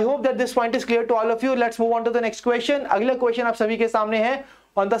 So I hope that this point is clear to all of you. Let's move on to the next question. अगला क्वेश्चन आप सभी के सामने है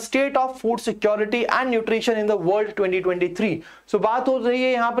on the state of food security and nutrition in the world 2023. So बात हो रही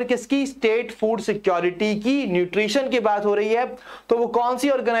है यहाँ पर किसकी, स्टेट फूड सिक्योरिटी की, न्यूट्रिशन की बात हो रही है। तो वो कौन सी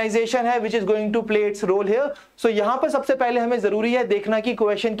ऑर्गेनाइजेशन है which is going to play its role here? So यहाँ पर सबसे पहले हमें जरूरी है देखना कि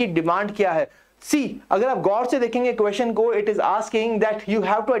क्वेश्चन की डिमांड क्या है। सी, अगर आप गौर से देखेंगे क्वेश्चन को, it is asking that you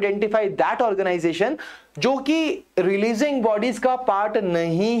have to identify that organisation जो कि रिलीजिंग बॉडीज का पार्ट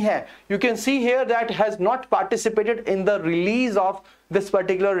नहीं है। You can see here that has not participated in the release of this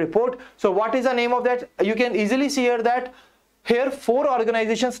particular report. So what is the name of that? You can easily see here that here 4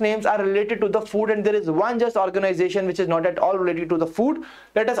 organizations names are related to the food and there is one just organization which is not at all related to the food.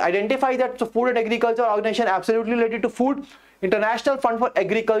 Let us identify that. So food and agriculture organization absolutely related to food. International Fund for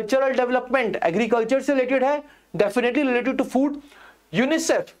Agricultural Development, agriculture से related है, definitely related to food.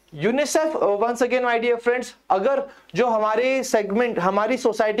 UNICEF, UNICEF once again my dear friends, अगर जो हमारे segment, हमारी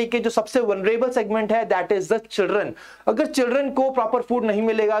society के जो सबसे vulnerable segment है दैट इज द चिल्ड्रन, अगर चिल्ड्रन को प्रॉपर फूड नहीं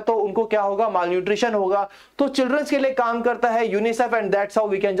मिलेगा तो उनको क्या होगा, माल न्यूट्रिशन होगा। तो चिल्ड्रंस के लिए काम करता है UNICEF and that's how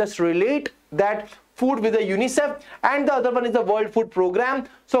we can just relate that food with the UNICEF, and the other one is the World Food Program.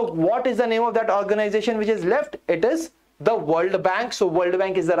 So what is the name of that organization which is left? It is the World Bank. So World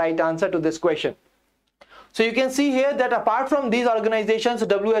Bank is the right answer to this question. So you can see here that apart from these organizations,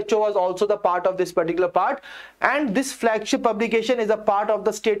 WHO was also the part of this particular part, and this flagship publication is a part of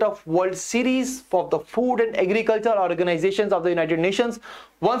the State of World series for the food and agriculture organizations of the United Nations.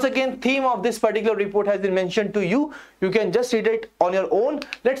 Once again, theme of this particular report has been mentioned to you. You can just read it on your own.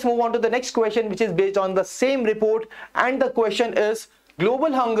 Let's move on to the next question, which is based on the same report, and the question is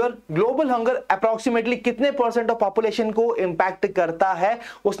global hunger approximately कितने percent of population को impact करता है,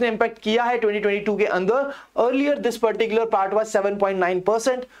 उसने impact किया है 2022 के अंदर। Earlier this particular part was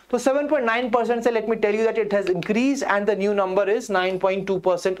 7.9%, तो 7.9% से let me tell you that it has increase and the new number is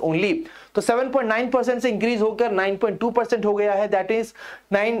 9.2% only. तो 7.9% से इंक्रीज होकर 9.2% हो गया है, that is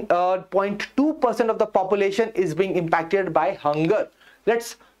 9.2% of the population is being impacted by hunger.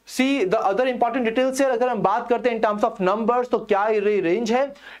 Let's See the other important details here. अगर हम बात करते हैं in terms of numbers, तो क्या रेंज है?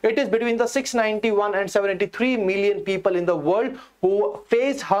 It is between the 691 and 783 million people in the world who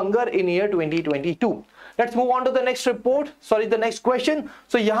face hunger in year 2022. Let's move on to the next report. Sorry, the next question.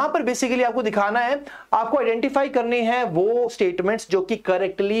 So यहाँ पर basically आपको दिखाना है, आपको identify करनी है वो स्टेटमेंट्स जो कि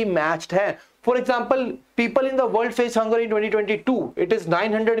करेक्टली मैच्ड है। For example, people in the world face hunger in 2022. It is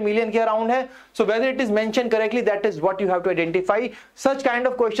 900 million के अराउंड है. So whether it is mentioned correctly, that is what you have to identify. Such kind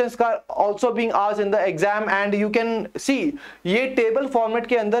of questions are also being asked in the exam, and you can see ये table format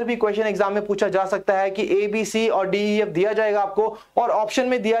के अंदर भी question exam में पूछा जा सकता है कि A, B, C और D, E, F दिया जाएगा आपको, और ऑप्शन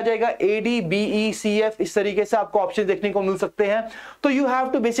में दिया जाएगा A, D, B, E, C, F। इस तरीके से आपको ऑप्शन देखने को मिल सकते हैं। तो you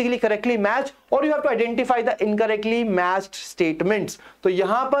have to basically correctly match, और you have to identify the incorrectly matched statements। तो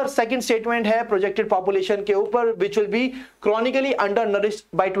यहाँ पर सेकंड स्टेटमेंट है प्रोजेक्टेड पॉपुलेशन के ऊपर, which will be chronically undernourished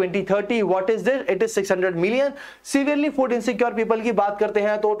by 2030. What is this? It is 600 million. Severely food insecure people की बात करते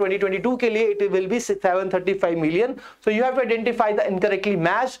हैं तो 2022 के लिए it will be 735 million. So you have to identify the incorrectly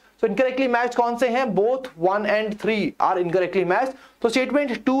matched. So incorrectly matched कौन से हैं? Both 1 and 3 are incorrectly matched. तो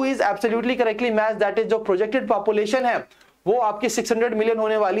statement 2 is absolutely correctly matched. That is जो projected population है वो आपकी 600 मिलियन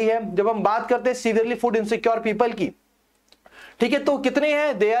होने वाली है। जब हम बात करते हैं सीवियरली फूड इनसिक्योर पीपल की, ठीक है, तो कितने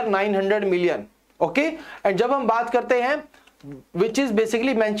हैं? They are 900 million. Okay, and जब हम बात करते हैं which is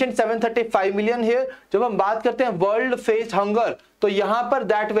basically mentioned 735 million here, जब हम बात करते हैं वर्ल्ड फेस्ड हंगर तो यहां पर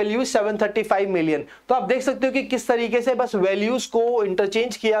दैट वैल्यू 735 मिलियन। तो आप देख सकते हो कि किस तरीके से बस वैल्यूज को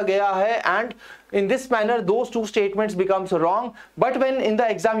इंटरचेंज किया गया है, and in this manner those two statements becomes wrong, but when in the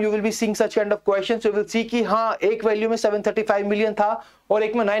exam you will be seeing such kind of questions, you will see कि हाँ एक वैल्यू में 735 मिलियन था और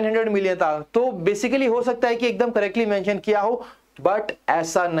एक में 900 मिलियन था। तो बेसिकली हो सकता है कि एकदम करेक्टली मेंशन किया हो, बट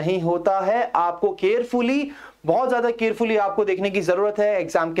ऐसा नहीं होता है। आपको केयरफुली, बहुत ज्यादा केयरफुली आपको देखने की जरूरत है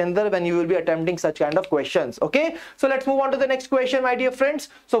एग्जाम के अंदर when you will be attempting such kind of questions. Okay, so let's move on to the next question, my dear friends.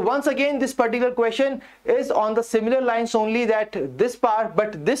 So once again, this particular question is on the similar lines only that this part,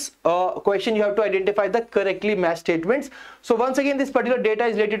 but this question you have to identify the correctly matched statements. So once again, this particular data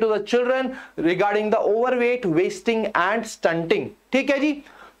is related to the children regarding the overweight, wasting and stunting. ठीक है जी।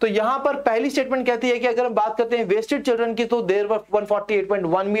 तो यहां पर पहली statement कहती है कि अगर हम बात करते हैं वेस्टेड चिल्ड्रन की तो there were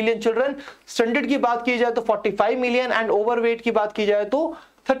 148.1 million children, stunted की बात की जाए तो 45 मिलियन एंड ओवरवेट की बात की जाए तो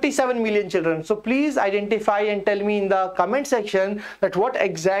 37 million children. So please identify and tell me in the comment section that what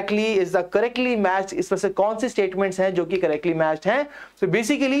exactly is the correctly matched, इसमें से कौन से statements हैं जो कि correctly matched हैं. So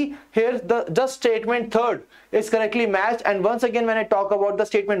basically here the just statement third is correctly matched, and once again when I talk about the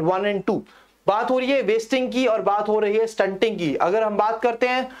statement 1 and 2, बात हो रही है वेस्टिंग की और बात हो रही है स्टंटिंग की। अगर हम बात करते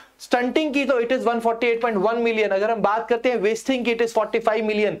हैं स्टंटिंग की तो इट इज 148.1 मिलियन, अगर हम बात करते हैं वेस्टिंग की it is 45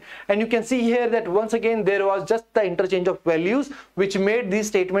 million, and you can see here that once again there was just the interchange of values which made these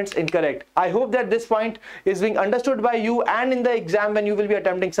statements incorrect. I hope that this point is being understood by you, and in the exam when you will be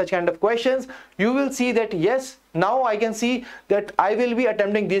attempting such kind of questions you will see that yes, now I can see that I will be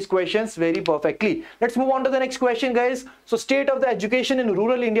attempting these questions very perfectly. Let's move on to the next question, guys. So state of the education in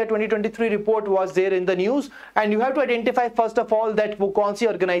rural India 2023 report was there in the news, and you have to identify first of all that वो कौन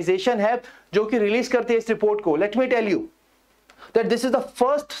सी organization है जो कि release करती है इस report को. Let me tell you that this is the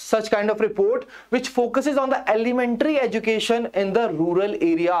first such kind of report which focuses on the elementary education in the rural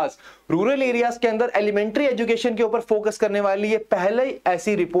areas. Rural areas के अंदर एलिमेंट्री एजुकेशन के ऊपर फोकस करने वाली ये पहले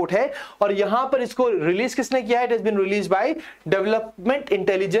ऐसी रिपोर्ट है, और यहां पर इसको रिलीज किसने किया है? It has been release by development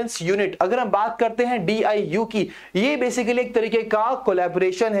intelligence unit. अगर हम बात करते हैं DIU की, ये बेसिकली एक तरीके का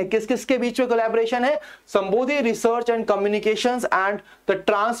कोलैबोरेशन है. किस किस के बीच में कोलैबोरेशन है? संबोधि research and communications and the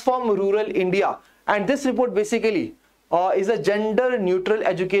transform rural India. And this report basically is a gender neutral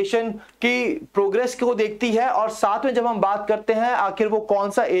education की प्रोग्रेस को देखती है, और साथ में जब हम बात करते हैं आखिर वो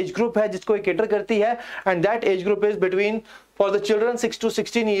कौन सा एज ग्रुप है जिसको ये कैटर करती है, and that age group is between for the children 6 to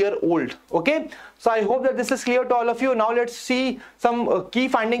 16 year old. Okay, so I hope that this is clear to all of you. Now let's see some key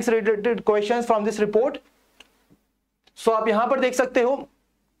findings related questions from this report. So आप यहां पर देख सकते हो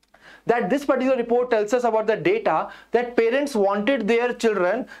that this particular report tells us about the data that parents wanted their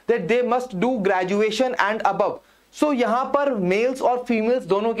children that they must do graduation and above. सो यहां पर mails और females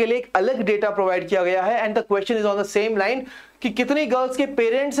दोनों के लिए एक अलग डेटा प्रोवाइड किया गया है, and the question is on the same line कि कितनी गर्ल्स के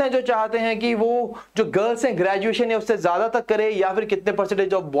पेरेंट्स हैं जो चाहते हैं कि वो जो गर्ल्स हैं ग्रेजुएशन या उससे ज्यादा तक करे, या फिर कितने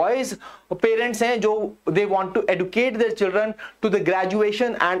परसेंटेज ऑफ बॉयज पेरेंट्स हैं जो they want to educate their children to the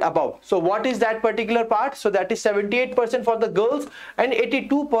graduation and above. So what is that particular part? So that is 78% for the girls and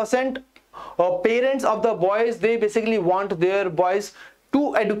 82% parents of the boys, they basically want their boys to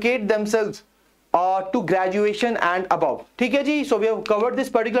educate themselves to graduation and above. ठीक है जी. So we have covered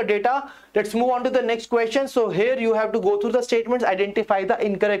this particular data. Let's move on to the next question. So here you have to go through the statements, identify the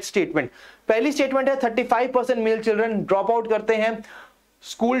incorrect statement. पहली statement है 35% male children drop out करते हैं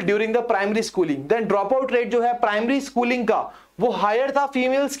school during the primary schooling. Then drop out rate जो है primary schooling का वो higher था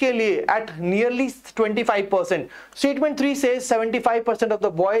females के लिए एट नियरली 25%. स्टेटमेंट 3 से 75% of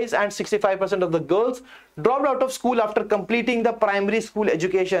the boys and 65% of the girls dropped out of school after completing the primary school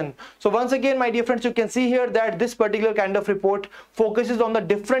education. So once again, my dear friends, you can see here that this particular kind of report focuses on the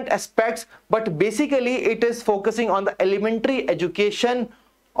different aspects, but basically it is focusing on the elementary education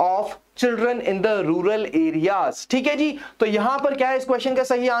of children in the rural areas. ठीक है जी. तो यहां पर क्या है इस question का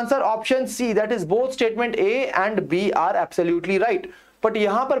सही answer? Option C, that is both statement A and B are absolutely right. But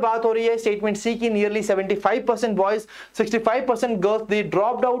यहां पर बात हो रही है स्टेटमेंट सी की nearly 75% boys 65% girls they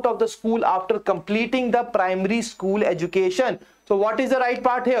dropped out of the school after completing the primary school education. So what is the right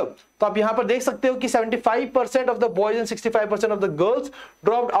part here? तो आप यहां पर देख सकते हो कि 75% of the boys and 65% of the girls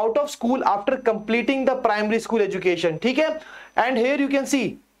dropped out of school after completing the primary school education. ठीक है. And here you can see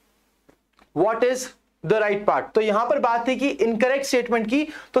what is the right part. तो यहां पर बात थी कि इनकरेक्ट स्टेटमेंट की,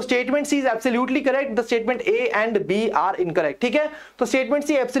 तो statement C is absolutely correct, the statement A and B are incorrect. ठीक है. तो स्टेटमेंट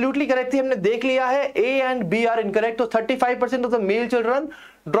सी एब्सोल्युटली करेक्ट थी, हमने देख लिया है. A and B are incorrect. तो 35% of the mail children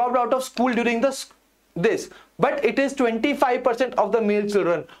dropped out of school during this, but it is 25% of the male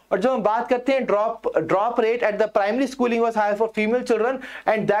children. और जब हम बात करते हैं drop rate at the primary schooling was higher for female children,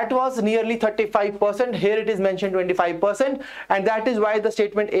 and that was nearly 35%. Here it is mentioned 25%, and that is why the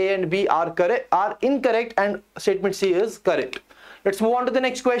statement A and B are incorrect, and statement C is correct. Let's move on to the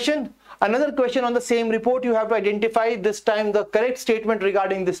next question. Another question on the same report. You have to identify this time the correct statement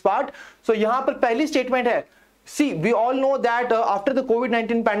regarding this part. So यहाँ पर पहली statement है, see, we all know that after the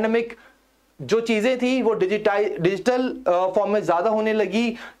COVID-19 pandemic, जो चीजें थी वो digital form में ज्यादा होने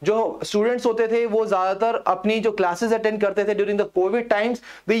लगी। जो स्टूडेंट्स होते थे वो ज्यादातर अपनी जो क्लासेस अटेंड करते थे during the Covid times,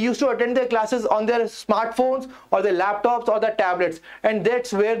 they used to attend there classes on their smartphones और देयर लैपटॉप्स और the tablets, and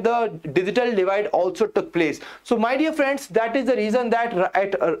that's where the digital divide also took place. So my dear friends, that is the reason that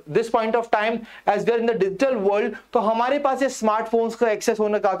at this point of time as we are in the digital world, तो हमारे पास ये smartphones का access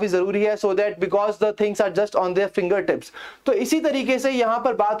होना काफी जरूरी है, so that because the things are just on their finger tips. तो इसी तरीके से यहां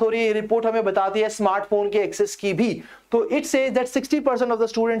पर बात हो रही है, रिपोर्ट हमें बताती है स्मार्टफोन के एक्सेस की भी। तो it says that 60% of the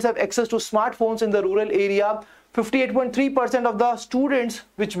students have access to smartphones in the rural area. 58.3% of the students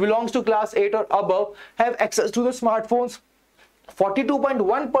which belongs to class 8 or above have access to the smartphones.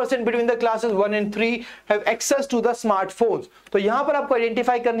 42.1% between the classes 1 and 3 have access to the smartphones. तो यहां पर आपको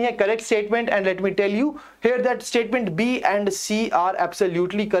identify करनी है correct statement, and let me tell you here that statement B and C R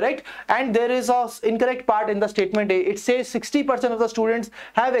absolutely correct, and there is a incorrect part in the statement A. It says 60% of the students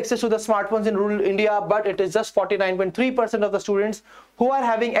have access to the smartphones in rural India, but it is just 49.3% of the students who are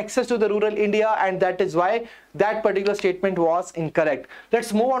having access to the rural India, and that is why that particular statement was incorrect.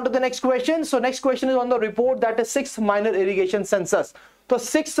 Let's move on to the next question. So next question is on the report, that is 6th minor irrigation census. तो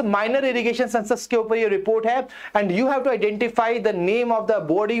 6th minor irrigation census के ऊपर ये report है, and you have to identify the name of the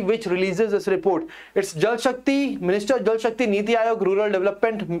body which releases this report. It's जल शक्ति, minister जल शक्ति, NITI Aayog, rural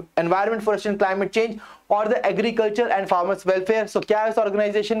development, environment, forest and climate change, और the agriculture and farmers welfare. सो क्या है इस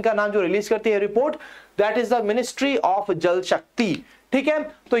ऑर्गेनाइजेशन का नाम जो रिलीज करती है report? That is the ministry of जल शक्ति. ठीक है,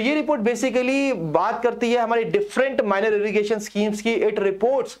 तो ये रिपोर्ट बेसिकली बात करती है हमारी डिफरेंट माइनर इरिगेशन स्कीम्स की. It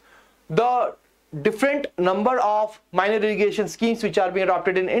reports the different number of minor irrigation schemes which are being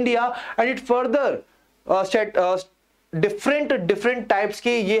adopted in India, and it further different types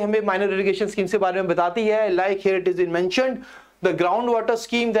के ये हमें minor irrigation schemes के बारे में बताती है. Like here it is mentioned the ground water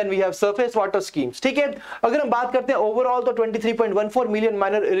scheme, then we have surface water schemes. ठीक है, अगर हम बात करते हैं ओवरऑल तो 23.14 million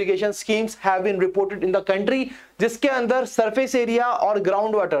minor irrigation schemes have been reported in the country, जिसके अंदर सरफेस एरिया और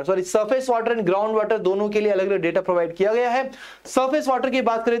ground water, sorry surface water and ground water दोनों के लिए अलग अलग डेटा प्रोवाइड किया गया है. सरफेस वाटर की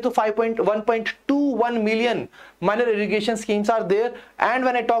बात करें तो 1.21 million minor irrigation schemes are there, and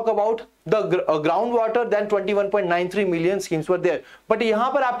when I talk about the ground water then 21.93 million schemes were there. But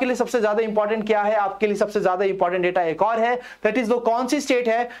यहां पर आपके लिए सबसे ज्यादा इंपॉर्टेंट क्या है? आपके लिए सबसे ज्यादा इंपॉर्टेंट डेटा एक और है, दैट इज कौन सी स्टेट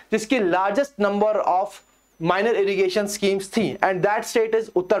है जिसकी largest number of minor irrigation schemes थी, and that state is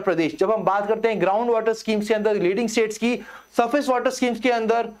Uttar Pradesh. जब हम बात करते हैं ग्राउंड वाटर स्कीम्स के अंदर लीडिंग स्टेट्स की, सरफेस वाटर स्कीम्स के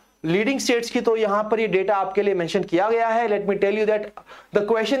अंदर लीडिंग स्टेट्स की, तो यहां पर ये डेटा आपके लिए मेंशन किया गया है. Let me tell you that the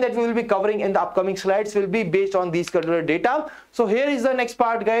question that we will be covering in the upcoming slides will be based on this particular data. So here is the next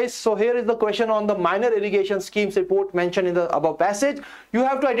part guys. So here is the question on the minor irrigation schemes report mention in the above passage. You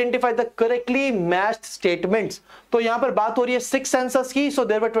have to identify the correctly matched statements. तो यहां पर बात हो रही है 6 census की. So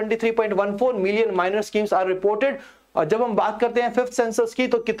there were 23.14 million minor schemes are reported. और जब हम बात करते हैं 5th सेंसस की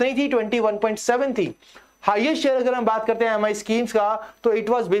तो कितनी थी? 21.7 थी. हाईएस्ट शेयर अगर हम बात करते हैं एमआई स्कीम्स का तो it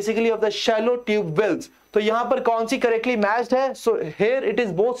was basically of the shallow tube wells. तो यहां पर कौन सी करेक्टली मैच्ड है? So here it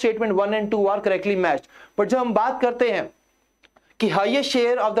is both statement 1 and 2 are correctly matched. But जब हम बात करते हैं कि highest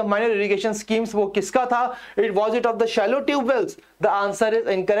share of the minor irrigation schemes वो किसका था, it was it of the shallow tube wells. The answer is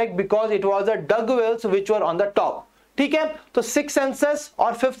incorrect because it was the dug Wales which were on the top. ठीक है, तो 6th सेंसस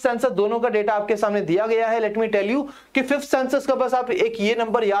और 5th census दोनों का data आपके सामने दिया गया है. लेट मी टेल यू कि 5th सेंसस का बस आप एक ये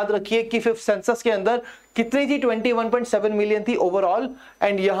नंबर याद रखिए कि 5th सेंसस के अंदर कितनी थी? 21.7 मिलियन थी ओवरऑल,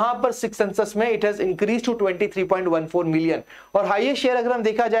 एंड यहां पर 6th सेंसस में it has increase to 23.14 million. और हाईएस्ट शेयर अगर हम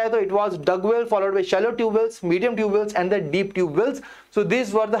देखा जाए तो it was dug well followed by shallow tube wells, medium tube wells and the deep tube wells. So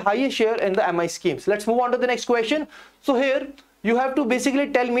this were the highest share in the MI schemes. Let's move on to the next question. So here you have to basically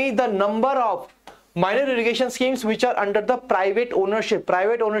tell me the number of minor irrigation schemes which are under the private ownership.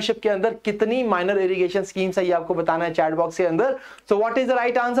 Private ownership के अंदर कितनी minor irrigation schemes है ये आपको बताना है chat box के अंदर. So what is the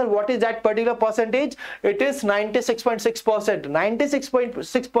right answer? What is that particular percentage? It is 96.6%.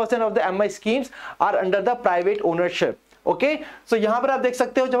 96.6% of the MI schemes are under the private ownership. Okay, सो यहां पर आप देख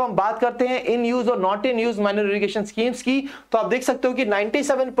सकते हो जब हम बात करते हैं इन यूज और not in use minor irrigation schemes की, तो आप देख सकते हो कि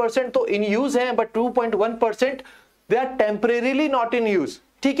 97% तो इन यूज हैं, but 2.1% they are temporarily not in use.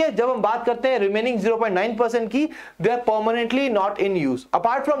 ठीक है, जब हम बात करते हैं रिमेनिंग 0.9% की, they are permanently not in use.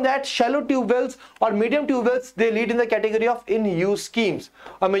 Apart from that shallow tube wells और medium tube wells they lead in the category of in use schemes.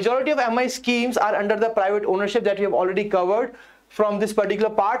 A majority of MI schemes are under the private ownership that we have already covered from this particular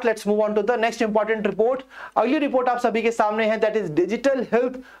part. Let's move on to the next important report. अगली report आप सभी के सामने है, that is digital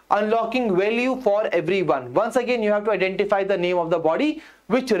health unlocking value for everyone. Once again you have to identify the name of the body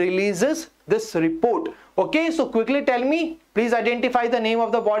which releases this report. Okay, so quickly tell me, please identify the name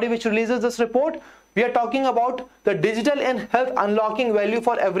of the body which releases this report. we are talking about the digital and health unlocking value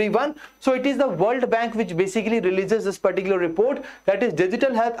for everyone. So it is the World Bank which basically releases this particular report, that is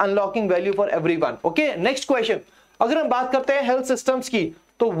digital health unlocking value for everyone. Okay, next question, अगर हम बात करते हैं health systems की,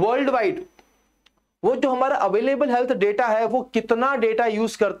 तो world wide वो जो हमारा अवेलेबल हेल्थ डेटा है वो कितना डेटा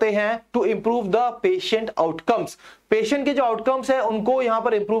यूज करते हैं to improve the patient outcomes, patient के जो आउटकम्स है उनको यहां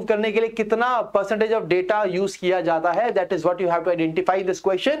पर इंप्रूव करने के लिए कितना परसेंटेज ऑफ डेटा यूज किया जाता है, that is what you have to identify this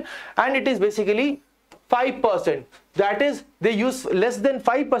question, and it is basically 5%, that is they use less than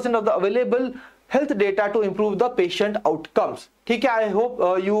 5% of the available health data to improve the patient outcomes. ठीक है, I hope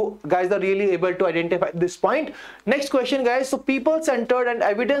you guys are really able to identify this point. Next question guys, so people centered and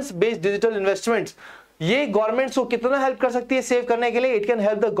evidence based digital investments, ये governments को कितना help कर सकती है save करने के लिए? It can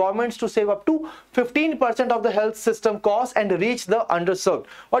help the governments to save up to 15% of the health system cost and reach the underserved.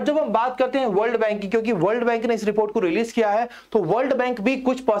 और जब हम बात करते हैं वर्ल्ड बैंक की, क्योंकि वर्ल्ड बैंक ने इस रिपोर्ट को रिलीज किया है, तो वर्ल्ड बैंक भी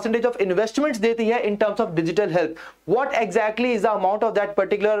कुछ परसेंटेज ऑफ इन्वेस्टमेंट्स देती है in terms of digital health. What exactly is the amount of that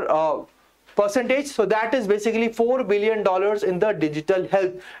particular percentage? So that is basically $4 billion in the digital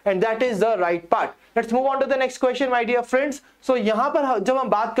health, and that is the right part. Let's move on to the next question my dear friends. So यहाँ पर जब हम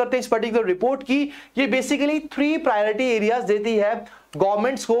बात करते हैं इस particular report की, ये basically 3 priority areas देती है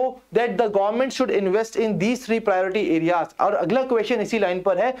गवर्नमेंट्स को, that the government should invest in these 3 priority areas. और अगला क्वेश्चन इसी लाइन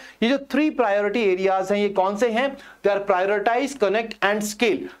पर है, ये जो 3 priority areas हैं ये कौन से हैं? They are prioritize, connect and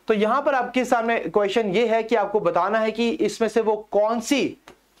scale. तो यहाँ पर आपके सामने क्वेश्चन ये है कि आपको बताना है कि इसमें से वो कौन सी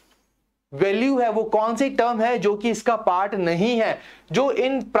वैल्यू है, वो कौन सी टर्म है जो कि इसका पार्ट नहीं है, जो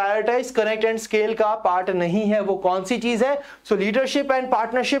इन प्रायोरिटाइज, कनेक्ट एंड स्केल का पार्ट नहीं है, वो कौन सी चीज है? सो leadership and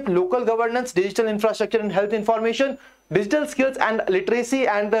partnership, local governance, digital infrastructure and health information, digital skills and literacy,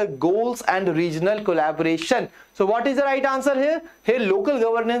 and the goals and regional collaboration. So what is the right answer here? Here local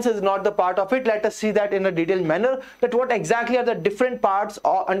governance is not the part of it. Let us see that in a detailed manner, that what exactly are the different parts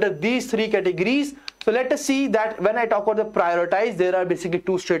under these 3 categories. So let us see that when I talk about the prioritize, there are basically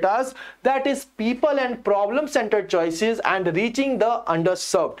 2 stratas, that is people and problem centered choices and reaching the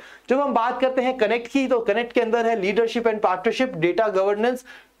underserved. जब हम बात करते हैं connect की, तो connect के अंदर है leadership and partnership, data governance,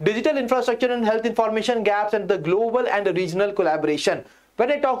 digital infrastructure and health information gaps, and the global and regional collaboration.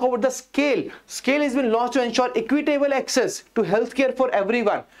 When I talk about the scale, scale has been launched to ensure equitable access to healthcare for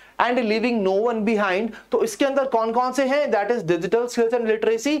everyone and leaving no one behind. तो इसके अंदर कौन कौन से हैं? That is digital skills and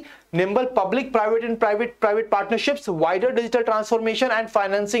literacy, nimble public, private and private partnerships, wider digital transformation, and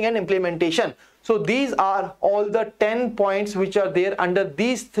financing and implementation. So these are all the 10 points which are there under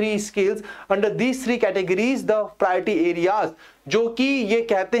these 3 skills, under these 3 categories, the priority areas, जो कि ये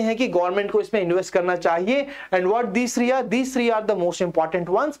कहते हैं कि government को इसमें invest करना चाहिए. And what these 3 are? These 3 are the most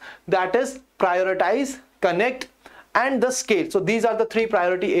important ones, that is prioritize, connect and the scale. So these are the 3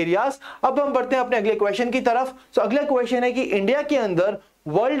 priority areas. अब हम बढ़ते हैं अपने अगले क्वेश्चन की तरफ. So अगला क्वेश्चन है कि इंडिया के अंदर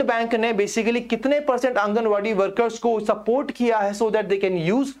वर्ल्ड बैंक ने बेसिकली कितने % आंगनवाड़ी वर्कर्स को सपोर्ट किया है so that they can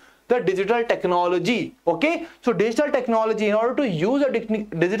use the digital technology. Okay, so digital technology, in order to use a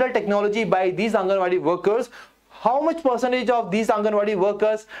digital technology by these Anganwadi workers, how much percentage of these Anganwadi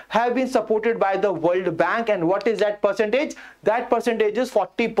workers have been supported by the World Bank, and what is that percentage? That percentage is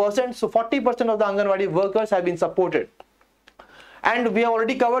 40%. So 40% of the Anganwadi workers have been supported. And we have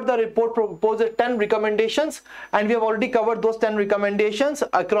already covered, the report proposes 10 recommendations, and we have already covered those 10 recommendations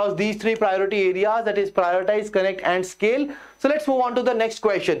across these 3 priority areas, that is prioritize, connect and scale. So let's move on to the next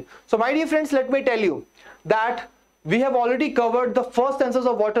question. So my dear friends, let me tell you that we have already covered the first census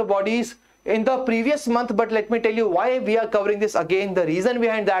of water bodies in the previous month, but let me tell you why we are covering this again. The reason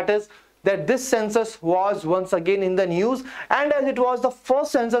behind that is that this census was once again in the news, and as it was the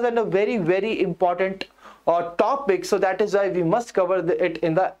first census and a very, very important topic, so that is why we must cover it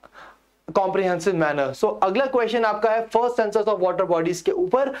in the comprehensive manner. So अगला question आपका है first census of water bodies के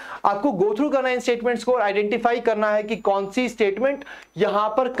ऊपर. आपको go through करना है इन statements को और आइडेंटिफाई करना है कि कौन सी स्टेटमेंट यहां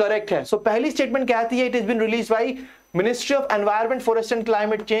पर करेक्ट है. सो पहली स्टेटमेंट कहती है, it is been release by ministry of environment, forest and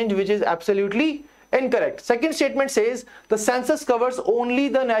climate change, which is absolutely incorrect. Second statement says the census covers only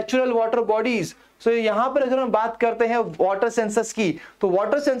the natural water bodies. So यहां पर अगर हम बात करते हैं वाटर सेंसस की, तो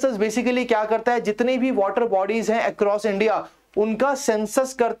वाटर सेंसस बेसिकली क्या करता है, जितनी भी वाटर बॉडीज हैं अक्रॉस इंडिया उनका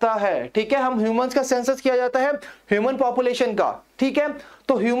सेंसस करता है. ठीक है, हम ह्यूमंस का सेंसस किया जाता है, ह्यूमन पॉपुलेशन का. ठीक है,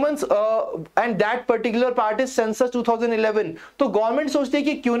 तो humans and that particular part is census 2011. तो गवर्नमेंट सोचती है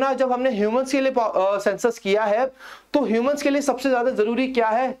कि क्यों ना, जब हमने ह्यूमंस के लिए सेंसस किया है, तो ह्यूमंस के लिए सबसे ज्यादा जरूरी क्या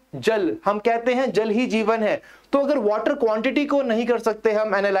है? जल. हम कहते हैं जल ही जीवन है. तो अगर वाटर क्वांटिटी को नहीं कर सकते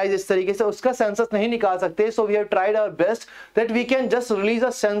हम एनालाइज इस तरीके से, उसका सेंसस नहीं निकाल सकते, so we have tried our best that we can just release a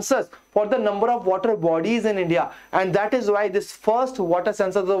census for the number of water bodies in India, and that is why this first water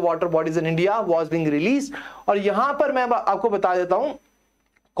census of water bodies in India was being released. और यहां पर मैं आपको बता देता हूं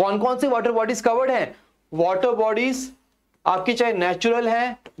कौन कौन से वाटर बॉडीज कवर्ड हैं? वाटर बॉडीज आपकी चाहे नेचुरल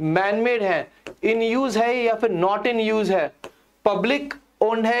है, मैनमेड है, इन यूज है या फिर नॉट इन यूज है, पब्लिक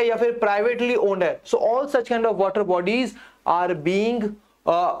ओन्ड है या फिर प्राइवेटली ओन्ड है. So all such kind of water bodies are being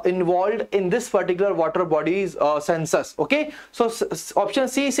involved in this particular water bodies census. Okay, so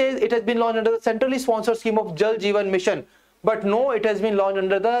option C says it has been launched under the centrally sponsored scheme of Jal Jeevan Mission, but no, it has been launched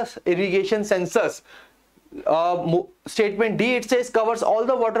under the irrigation census. Statement D, it says covers all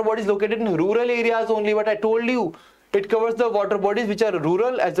the water bodies located in rural areas only, but I told you it covers the water bodies which are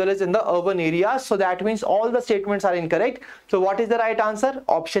rural as well as in the urban areas. So that means all the statements are incorrect. So what is the right answer?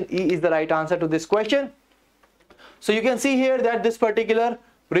 Option E is the right answer to this question. So you can see here that this particular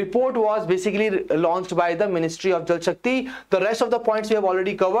report was basically launched by the Ministry of Jal Shakti. The rest of the points we have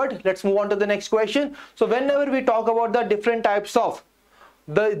already covered. Let's move on to the next question. So whenever we talk about the different types of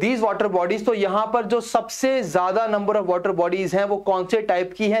these water bodies, तो यहाँ पर जो सबसे ज्यादा number of water bodies हैं वो कौन से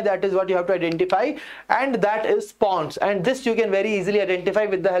type की हैं, that is what you have to identify, and that is ponds, and this you can very easily identify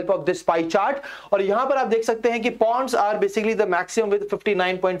with the help of this pie chart. और यहाँ पर आप देख सकते हैं कि ponds are basically the maximum with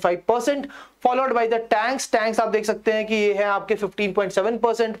 59.5%, followed by the tanks. Tanks आप देख सकते हैं कि ये है आपके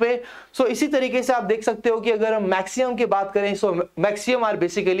 15.7% पे. So इसी तरीके से आप देख सकते हो कि अगर हम maximum की बात करें, so maximum are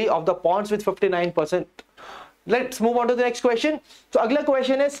basically of the ponds with 59%. Let's move on to the next question. So अगला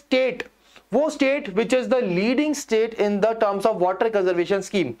question है state, वो state which is the leading state in the terms of water conservation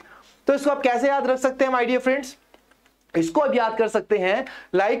scheme. तो इसको आप कैसे याद रख सकते हैं my dear friends? इसको आप याद कर सकते हैं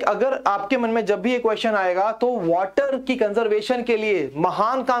लाइक अगर आपके मन में जब भी ये क्वेश्चन आएगा तो वाटर की कंजर्वेशन के लिए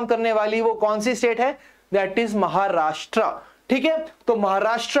महान काम करने वाली वो कौन सी स्टेट है? That is Maharashtra. ठीक है, तो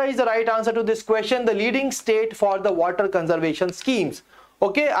Maharashtra is the right answer to this question, the leading state for the water conservation schemes.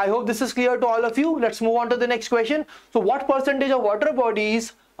 Okay, I hope this is clear to all of you. Let's move on to the next question. So what percentage of water bodies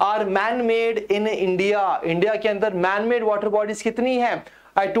are man-made in India? India के अंदर man-made water bodies कितनी है?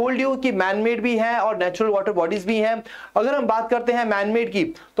 I told you कि man-made भी है और natural water bodies भी हैं. अगर हम बात करते हैं man-made की,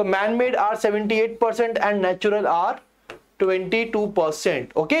 तो man-made are 78% and natural are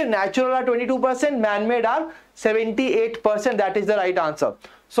 22%. Okay, natural are 22%, man-made are 78%. That is the right answer.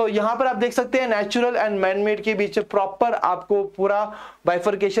 So यहाँ पर आप देख सकते हैं नेचुरल एंड मैनमेड के बीच प्रॉपर आपको पूरा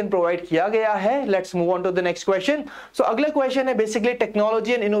बाइफर्केशन प्रोवाइड किया गया है. Let's move on to the next question. सो अगला क्वेश्चन है basically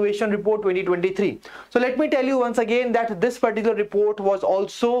technology and innovation report 2023. So let me tell you once again that this particular report was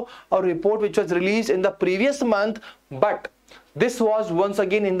also a report which was released in the previous month, but this was once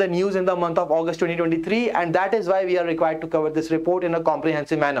again in the news in the month of August 2023, and that is why we are required to cover this report in a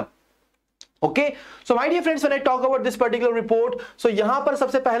comprehensive manner. Okay, so my dear friends, when I talk about this particular report, so यहाँ पर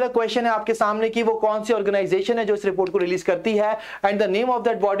सबसे पहला question है आपके सामने कि वो कौन सी ऑर्गेनाइजेशन है जो इस रिपोर्ट को रिलीज करती है, and the name of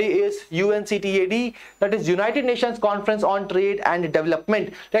that body is UNCTAD, that is United Nations Conference on Trade and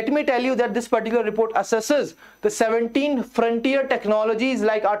Development. Let me tell you that this particular report assesses the 17 frontier technologies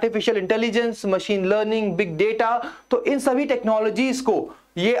like artificial intelligence, machine learning, big data. तो इन सभी technologies को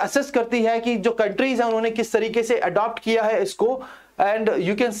ये assess करती है कि जो countries हैं उन्होंने किस तरीके से अडॉप्ट किया है इसको. And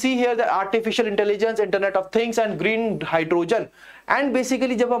you can see here the artificial intelligence, internet of things and green hydrogen. And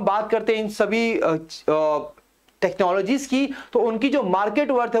basically जब हम बात करते हैं इन सभी टेक्नोलॉजीज की, तो उनकी जो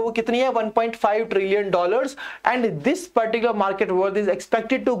मार्केट वर्थ है वो कितनी है? $1.5 trillion. And this particular market worth is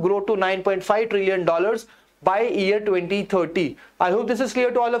expected to grow to $9.5 trillion by year 2030. I hope this is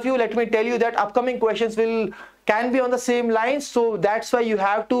clear to all of you. Let me tell you that upcoming questions can be on the same lines, so that's why you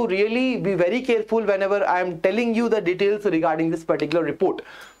have to really be very careful whenever I am telling you the details regarding this particular report.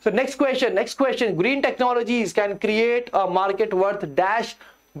 So next question, green technologies can create a market worth dash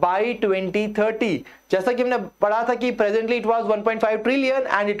by 2030. जैसा कि हमने पढ़ा था कि presently it was 1.5 trillion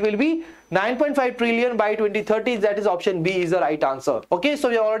and it will be 9.5 trillion by 2030. That is option B is the right answer. Okay, so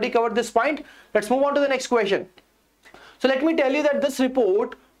we have already covered this point. Let's move on to the next question. So let me tell you that this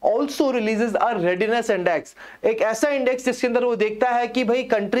report also releases a readiness index. एक ऐसा index जिसके अंदर वो देखता है कि भाई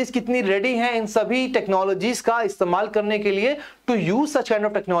countries कितनी रेडी हैं इन सभी टेक्नोलॉजीज का इस्तेमाल करने के लिए, to use such kind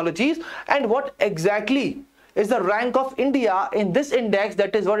of technologies, and what exactly is the rank of India in this index.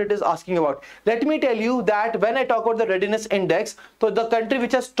 That is what it is asking about. Let me tell you that when I talk about the readiness index, so the country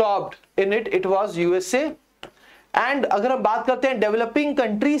which has topped in it was USA. And अगर हम बात करते हैं developing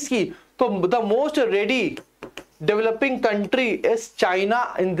countries की, तो the most ready developing country is China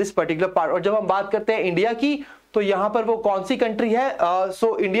in this particular part. और जब हम बात करते हैं इंडिया की, तो यहाँ पर वो कौन सी कंट्री है?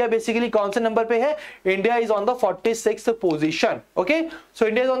 सो इंडिया बेसिकली कौन से नंबर पे है? India is on the 46th position. Okay, so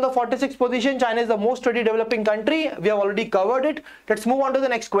India is on the 46th position. China is the most study developing country. We have already covered it. Let's move on to the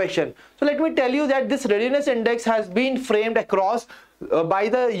next question. So let me tell you that this readiness index has been framed across by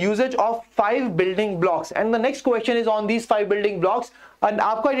the usage of 5 building blocks, and the next question is on these 5 building blocks. and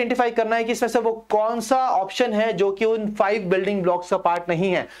आपको identify करना है कि इसमें से वो कौन सा option है जो कि उन 5 बिल्डिंग ब्लॉक्स का पार्ट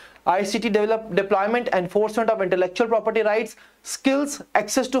नहीं है. ICT deployment, enforcement of intellectual property rights, skills,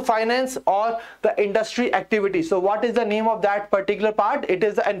 access to finance, or the industry activity. So what is the name of that particular part? It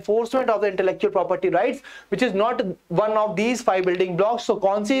is the enforcement of the intellectual property rights, which is not one of these 5 building blocks. So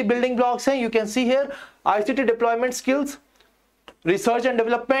कौन सी building blocks हैं? You can see here ICT deployment, skills, research and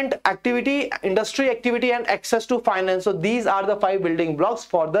development activity, industry activity, and access to finance. So these are the 5 building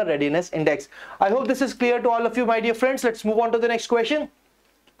blocks for the readiness index. I hope this is clear to all of you, my dear friends. Let's move on to the next question.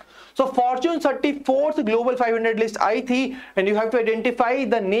 So Fortune 34th Global 500 list आई थी, and you have to identify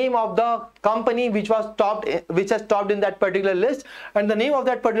the name of the company which has topped in that particular list, and the name of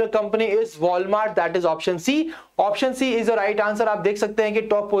that particular company is Walmart. That is option C. Option C is the right answer. आप देख सकते हैं कि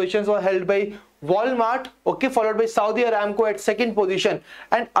top positions were held by Walmart, okay, followed by Saudi Aramco at 2nd position.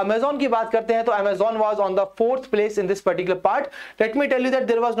 And Amazon की बात करते हैं तो Amazon was on the 4th place in this particular part. Let me tell you that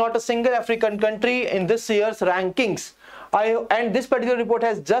there was not a single African country in this year's rankings. And this particular report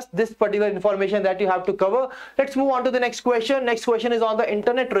has just this particular information that you have to cover. Let's move on to the next question. Next question is on the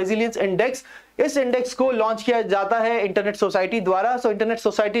Internet Resilience Index. इस index को launch किया जाता है internet society द्वारा. So internet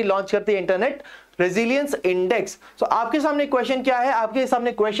society launch करती है internet resilience index. सो आपके सामने क्वेश्चन क्या है? आपके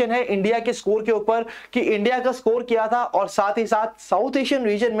सामने क्वेश्चन है इंडिया के स्कोर के ऊपर कि इंडिया का स्कोर क्या था और साथ ही साथ साउथ एशियन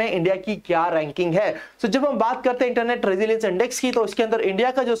रीजन में इंडिया की क्या रैंकिंग है. सो जब हम बात करते हैं इंटरनेट रेजिलियंस इंडेक्स की तो इसके अंदर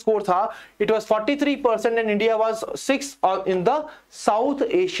इंडिया का जो स्कोर था it was 43% and India was 6 in the South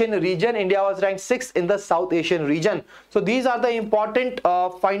Asian region. India was ranked 6th in the South Asian region. So these are the important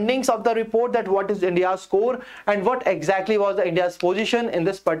findings of the report, that what is India's score and what exactly was the India's position in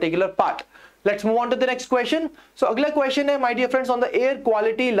this particular part. Let's move on to the next question. So अगला question है my dear friends on the Air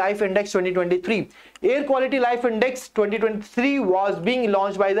Quality Life Index 2023. Air Quality Life Index 2023 was being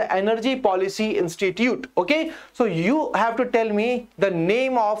launched by the Energy Policy Institute. Okay, so you have to tell me the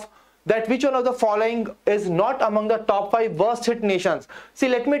name of that which one of the following is not among the top 5 worst hit nations. See,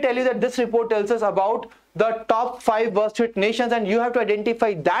 let me tell you that this report tells us about the top 5 worst hit nations, and you have to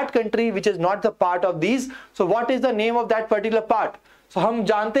identify that country which is not the part of these. So what is the name of that particular part? So हम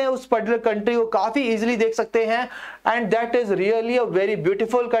जानते हैं उस particular country को काफी easily देख सकते हैं, and that is really a very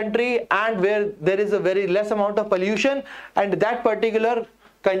beautiful country and where there is a very less amount of pollution, and that particular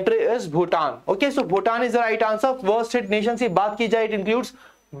country is Bhutan. Okay, so Bhutan is the right answer. Worst hit nations की बात की जाए, it includes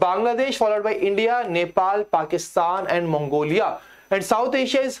Bangladesh followed by India, Nepal, Pakistan and Mongolia. And South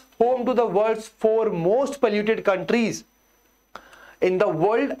Asia is home to the world's 4 most polluted countries in the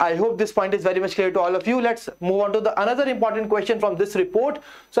world. I hope this point is very much clear to all of you. Let's move on to the another important question from this report.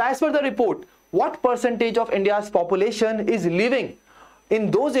 So as per the report, what percentage of India's population is living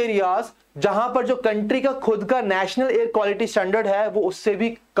in those areas जहां पर जो country का खुद का national air quality standard है वो उससे भी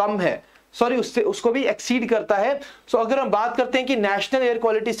कम है, सॉरी उसको भी एक्सीड करता है. सो अगर हम बात करते हैं कि national air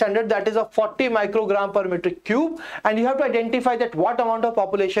quality standard that is 40 microgram पर metre cube, and you have to identify that what amount of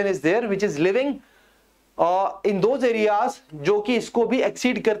population is there which is living in those areas जो कि इसको भी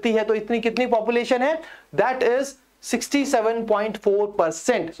एक्सीड करती है. तो इतनी कितनी पॉपुलेशन है? That is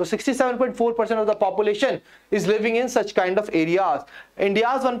 67.4%. So 67.4% of the population is living in such kind of areas.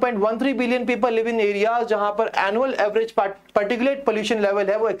 India's 1.13 billion people live in areas जहां पर annual average particulate pollution level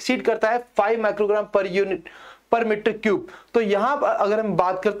है वो exceed करता है 5 माइक्रोग्राम पर मीटर क्यूब. तो यहाँ अगर हम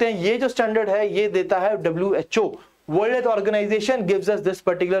बात करते हैं ये जो स्टैंडर्ड है ये देता है WHO. World Health Organization gives us this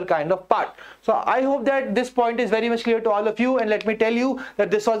particular kind of part. So I hope that this point is very much clear to all of you, and let me tell you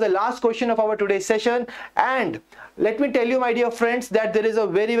that this was the last question of our today's session. And let me tell you, my dear friends, that there is a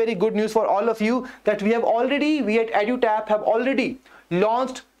very good news for all of you, that we at EduTap have already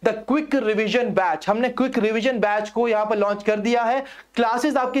launched the quick revision batch. हमने quick revision batch को यहाँ पर launch कर दिया है.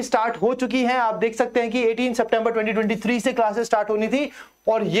 Classes आपकी start हो चुकी हैं. आप देख सकते हैं कि 18 सितंबर 2023 से क्लासेस स्टार्ट होनी थी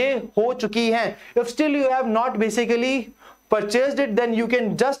और ये हो चुकी हैं. If still you have not basically purchased it, then you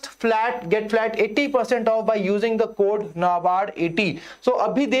can just get flat 80% off by using the code NABARD80. So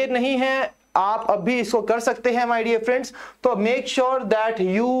अभी देर नहीं है, आप अभी इसको कर सकते हैं my dear friends. तो make sure that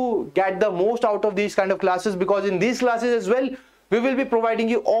you get the most out of these kind of classes, because in these classes as well we will be providing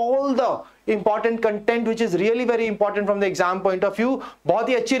you all the important content which is really very important from the exam point of view. बहुत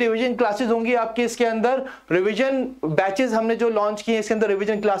ही अच्छी revision classes होंगी आपके इसके अंदर. Revision batches हमने जो launch किए इसके अंदर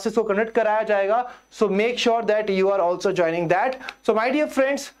रिवीजन क्लासेस को कंडक्ट कराया जाएगा. So make sure that you are also joining that. So my dear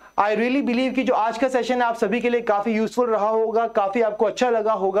friends, I really believe कि जो आज का सेशन है आप सभी के लिए काफी यूजफुल रहा होगा, काफी आपको अच्छा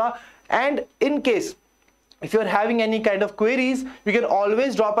लगा होगा। And in case if you're having any kind of queries, you can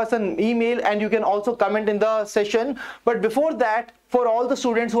always drop us an email and you can also comment in the session. But before that, for all the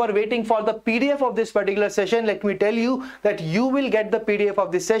students who are waiting for the PDF of this particular session, let me tell you that you will get the PDF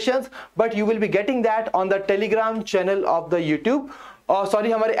of these sessions, but you will be getting that on the Telegram channel of the YouTube. और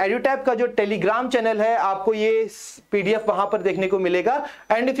sorry, हमारे EduTap का जो Telegram channel है, आपको ये PDF वहां पर देखने को मिलेगा।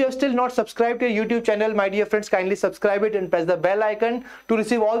 And if you are still not subscribe to YouTube channel, my dear friends, kindly subscribe it and press the bell icon to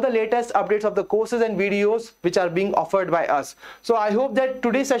receive all the latest updates of the courses and videos which are being offered by us. So I hope that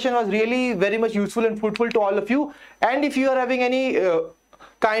today's session was really very much useful and fruitful to all of you. And if you are having any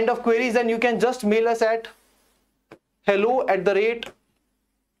kind of queries, then you can just mail us at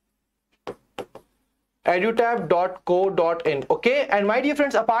hello@edutap.co.in. okay, and my dear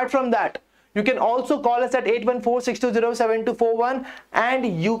friends, apart from that, you can also call us at 8146207241, and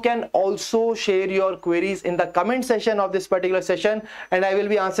you can also share your queries in the comment section of this particular session, and I will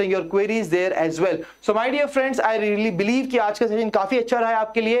be answering your queries there as well. So my dear friends, I really believe कि आज का session काफी अच्छा रहा है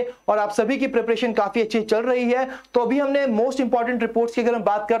आपके लिए और आप सभी की प्रिपरेशन काफी अच्छी चल रही है। तो अभी हमने मोस्ट इंपॉर्टेंट रिपोर्ट्स की अगर हम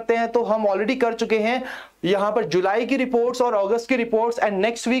बात करते हैं तो हम ऑलरेडी कर चुके हैं यहाँ पर जुलाई की रिपोर्ट्स और अगस्त की reports, and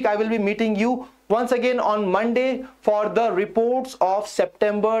next week I will be meeting you once again on Monday for the reports of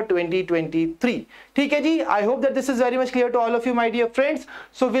September 2023. ठीक है जी, I hope that this is very much clear to all of you, my dear friends.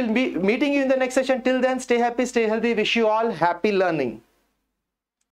 So we'll be meeting you in the next session. Till then, stay happy, stay healthy. Wish you all happy learning.